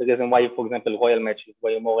this is the reason why, for example, Royal Match is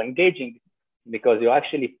way more engaging, because you're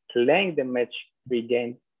actually playing the match 3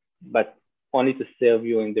 game, but only to serve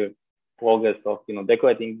you in the progress of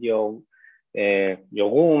decorating your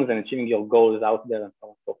rooms and achieving your goals out there and so on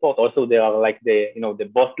and so forth. Also, there are like the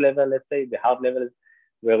boss level, let's say the hard levels,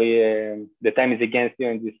 where the time is against you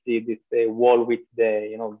and you see this wall with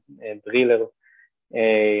the driller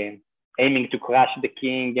aiming to crush the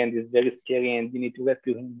king, and it's very scary and you need to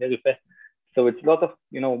rescue him very fast. So it's a lot of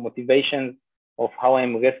motivations of how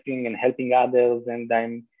I'm rescuing and helping others, and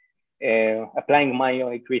I'm applying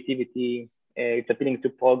my creativity. It's appealing to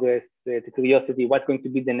progress, to curiosity. What's going to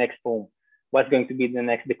be the next room? What's going to be the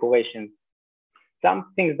next decoration?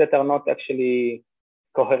 Some things that are not actually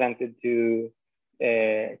coherent to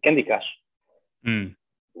Candy Crush.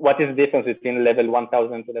 What is the difference between level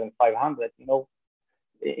 1000 to level 500?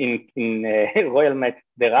 In Royal Match,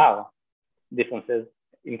 there are differences.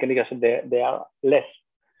 In Candy Crush, there are less.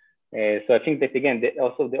 So I think that, again,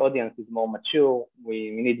 also the audience is more mature.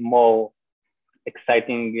 We need more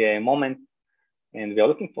exciting moments, and we are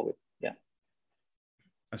looking for it.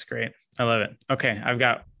 Yeah. That's great. I love it. Okay. I've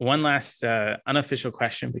got one last unofficial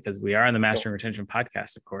question, because we are on the Mastering Retention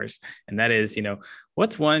podcast, of course. And that is,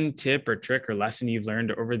 what's one tip or trick or lesson you've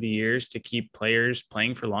learned over the years to keep players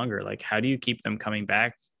playing for longer? Like, how do you keep them coming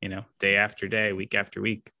back, day after day, week after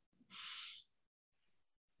week?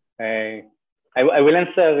 I will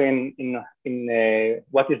answer in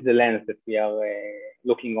what is the lens that we are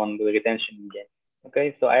looking on the retention in game.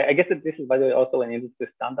 Okay, so I guess that this is, by the way, also an industry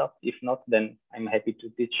standard. If not, then I'm happy to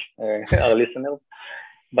teach our listeners.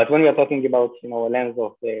 But when we are talking about, a lens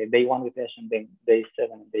of day one retention, then day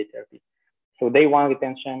 7 and day 30. So day one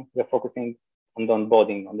retention, we're focusing on the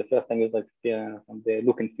onboarding, on the first time user experience, on the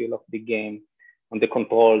look and feel of the game, on the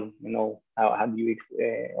controls, how the UX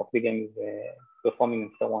of the game is performing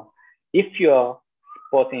and so on. If you are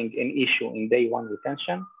spotting an issue in day one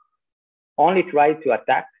retention, only try to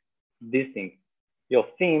attack these things. Your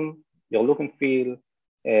theme, your look and feel,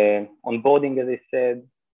 onboarding, as I said,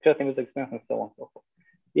 first time user experience, and so on and so forth.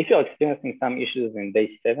 If you're experiencing some issues in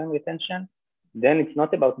day 7 retention, then it's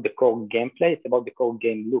not about the core gameplay, it's about the core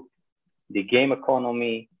game loop, the game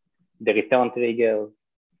economy, the return triggers,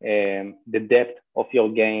 the depth of your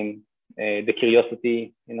game, the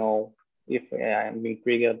curiosity, if I'm being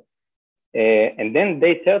triggered. And then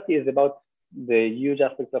day 30 is about the huge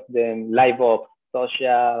aspects of the live ops,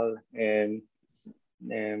 social,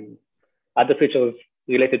 other features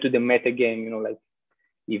related to the meta game, like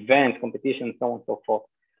events, competition, so on and so forth.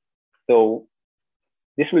 So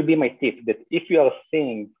this will be my tip, that if you are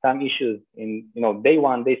seeing some issues in day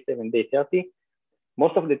 1, day 7, day 30,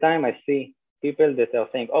 most of the time I see people that are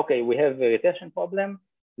saying, okay, we have a retention problem.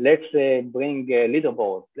 Let's bring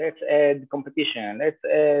leaderboards. Let's add competition. Let's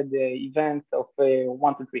add events of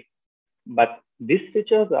 1 to 3. But these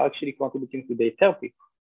features are actually contributing to day 30.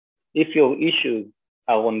 If your issues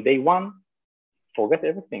are on day 1, forget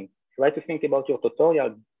everything. Try to think about your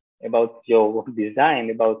tutorial, about your design,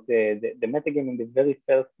 about the metagame in the very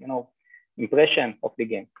first, impression of the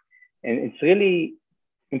game. And it's really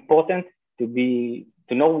important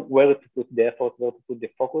to know where to put the effort, where to put the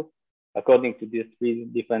focus, according to these 3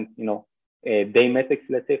 different, day metrics,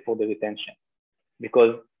 let's say, for the retention.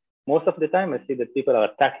 Because most of the time I see that people are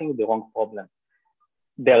attacking the wrong problem.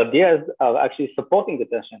 Their ideas are actually supporting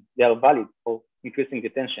retention. They are valid for increasing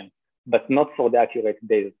retention, but not for the accurate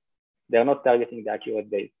days. They are not targeting the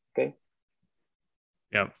accurate days. Okay.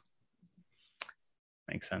 Yep.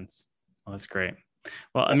 Makes sense. Well, that's great.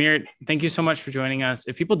 Well, Amir, thank you so much for joining us.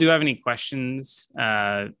 If people do have any questions,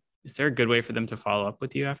 is there a good way for them to follow up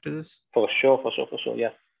with you after this? For sure.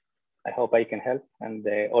 Yes. I hope I can help, and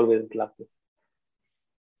always love to.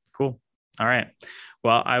 Cool. All right.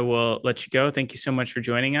 Well, I will let you go. Thank you so much for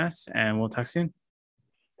joining us, and we'll talk soon.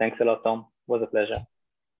 Thanks a lot, Tom. It was a pleasure.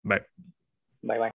 Bye. Bye-bye.